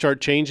 Yeah. You start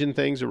changing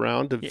things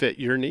around to fit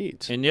your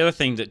needs. And the other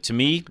thing that to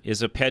me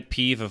is a pet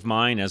peeve of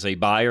mine as a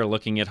buyer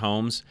looking at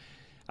homes,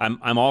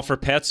 I'm all for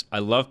pets. I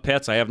love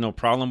pets. I have no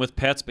problem with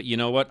pets. But you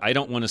know what? I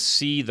don't want to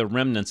see the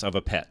remnants of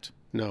a pet.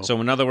 No. So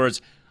in other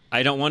words,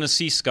 I don't want to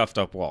see scuffed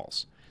up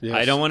walls. Yes.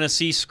 I don't want to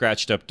see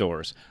scratched up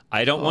doors.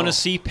 I don't want to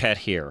see pet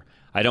hair.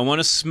 I don't want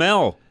to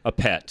smell a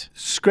pet.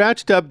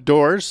 Scratched up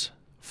doors,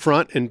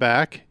 front and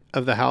back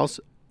of the house,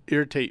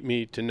 irritate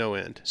me to no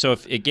end. So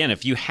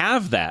if you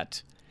have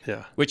that,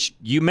 Yeah. which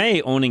you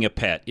may owning a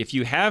pet, if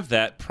you have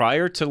that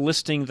prior to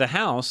listing the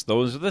house,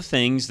 those are the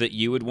things that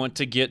you would want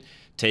to get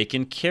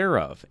taken care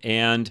of.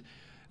 And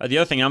the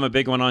other thing I'm a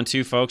big one on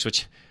too, folks,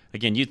 which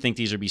again, you'd think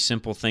these would be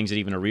simple things that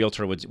even a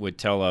realtor would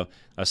tell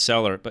a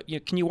seller, but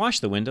can you wash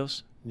the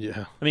windows?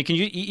 Yeah. I mean, can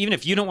you, even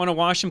if you don't want to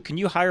wash them, can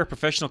you hire a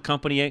professional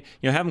company,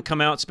 have them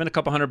come out, spend a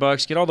couple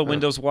 $100, get all the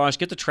windows washed,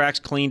 get the tracks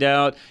cleaned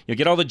out,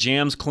 get all the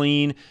jams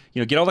clean,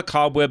 get all the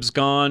cobwebs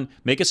gone,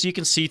 make it so you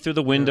can see through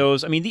the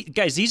windows. I mean,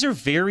 guys, these are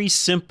very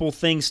simple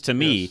things to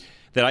me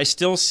that I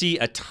still see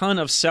a ton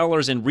of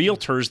sellers and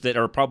realtors that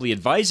are probably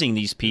advising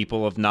these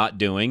people of not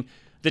doing,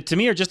 that to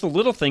me are just the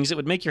little things that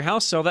would make your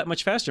house sell that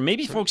much faster.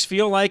 Maybe folks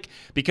feel like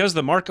because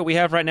the market we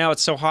have right now,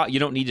 it's so hot, you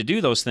don't need to do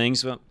those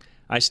things. Well,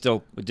 I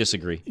still would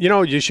disagree.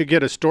 You should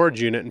get a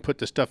storage unit and put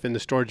the stuff in the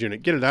storage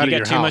unit. Get it out of your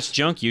house. If you got too much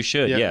junk, you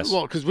should, yes.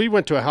 Well, because we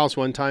went to a house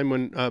one time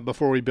when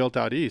before we built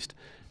out east.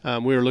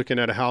 We were looking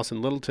at a house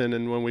in Littleton,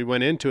 and when we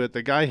went into it,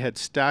 the guy had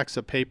stacks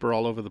of paper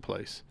all over the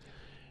place.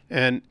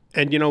 And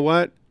you know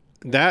what?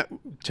 That,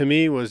 to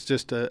me, was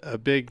just a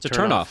big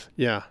turnoff.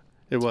 Yeah,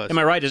 it was. Am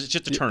I right? It's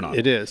just a turnoff.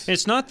 It is. And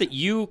it's not that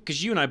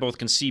because you and I both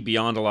can see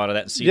beyond a lot of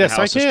that and see yes, the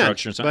house I can,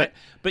 structure and stuff.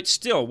 But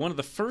still, one of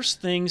the first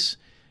things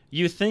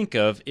you think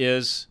of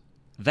is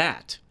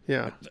that.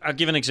 Yeah. I'll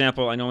give an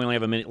example. I know we only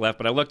have a minute left,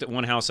 but I looked at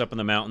one house up in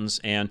the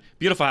mountains, and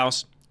beautiful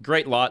house,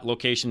 great lot,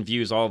 location,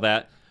 views, all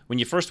that. When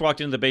you first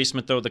walked into the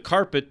basement, though, the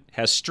carpet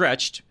has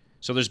stretched,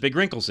 so there's big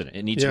wrinkles in it.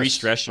 It needs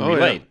restretched and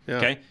relaid. Yeah.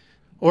 Okay.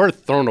 Or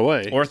thrown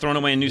away.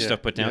 And new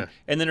stuff put down. Yeah.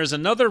 And then there's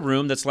another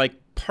room that's like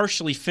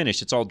partially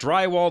finished. It's all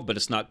drywalled, but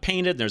it's not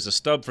painted. There's a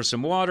stub for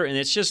some water, and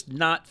it's just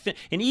not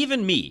And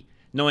even me,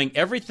 knowing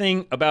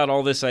everything about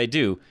all this I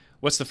do,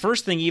 what's the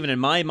first thing even in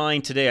my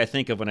mind today I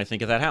think of when I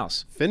think of that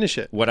house? Finish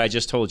it. What I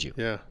just told you.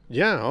 Yeah.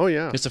 Yeah. Oh,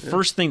 yeah. It's the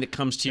first thing that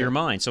comes to your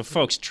mind. So,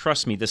 folks,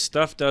 trust me, this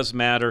stuff does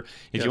matter.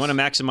 If you want to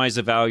maximize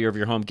the value of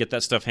your home, get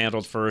that stuff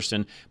handled first.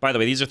 And, by the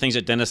way, these are things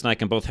that Dennis and I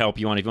can both help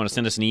you on. If you want to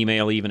send us an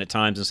email even at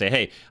times and say,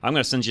 hey, I'm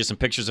going to send you some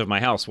pictures of my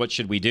house. What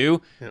should we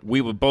do?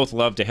 We would both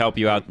love to help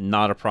you out.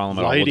 Not a problem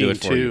at all. We'll do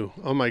it for you.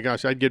 Oh, my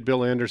gosh. I'd get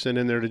Bill Anderson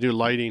in there to do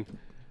lighting.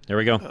 There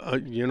we go.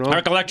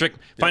 Arc Electric.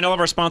 Find all of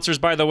our sponsors,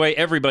 by the way.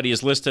 Everybody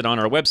is listed on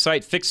our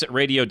website,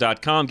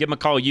 fixitradio.com. Give them a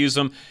call, use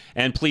them,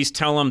 and please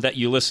tell them that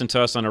you listen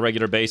to us on a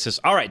regular basis.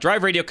 All right,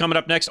 Drive Radio coming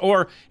up next,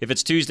 or if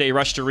it's Tuesday,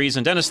 Rush to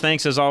Reason. Dennis,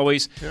 thanks as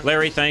always. Yeah.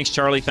 Larry, thanks.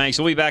 Charlie, thanks.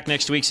 We'll be back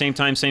next week, same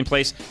time, same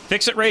place.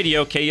 Fix It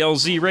Radio,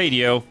 KLZ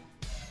Radio.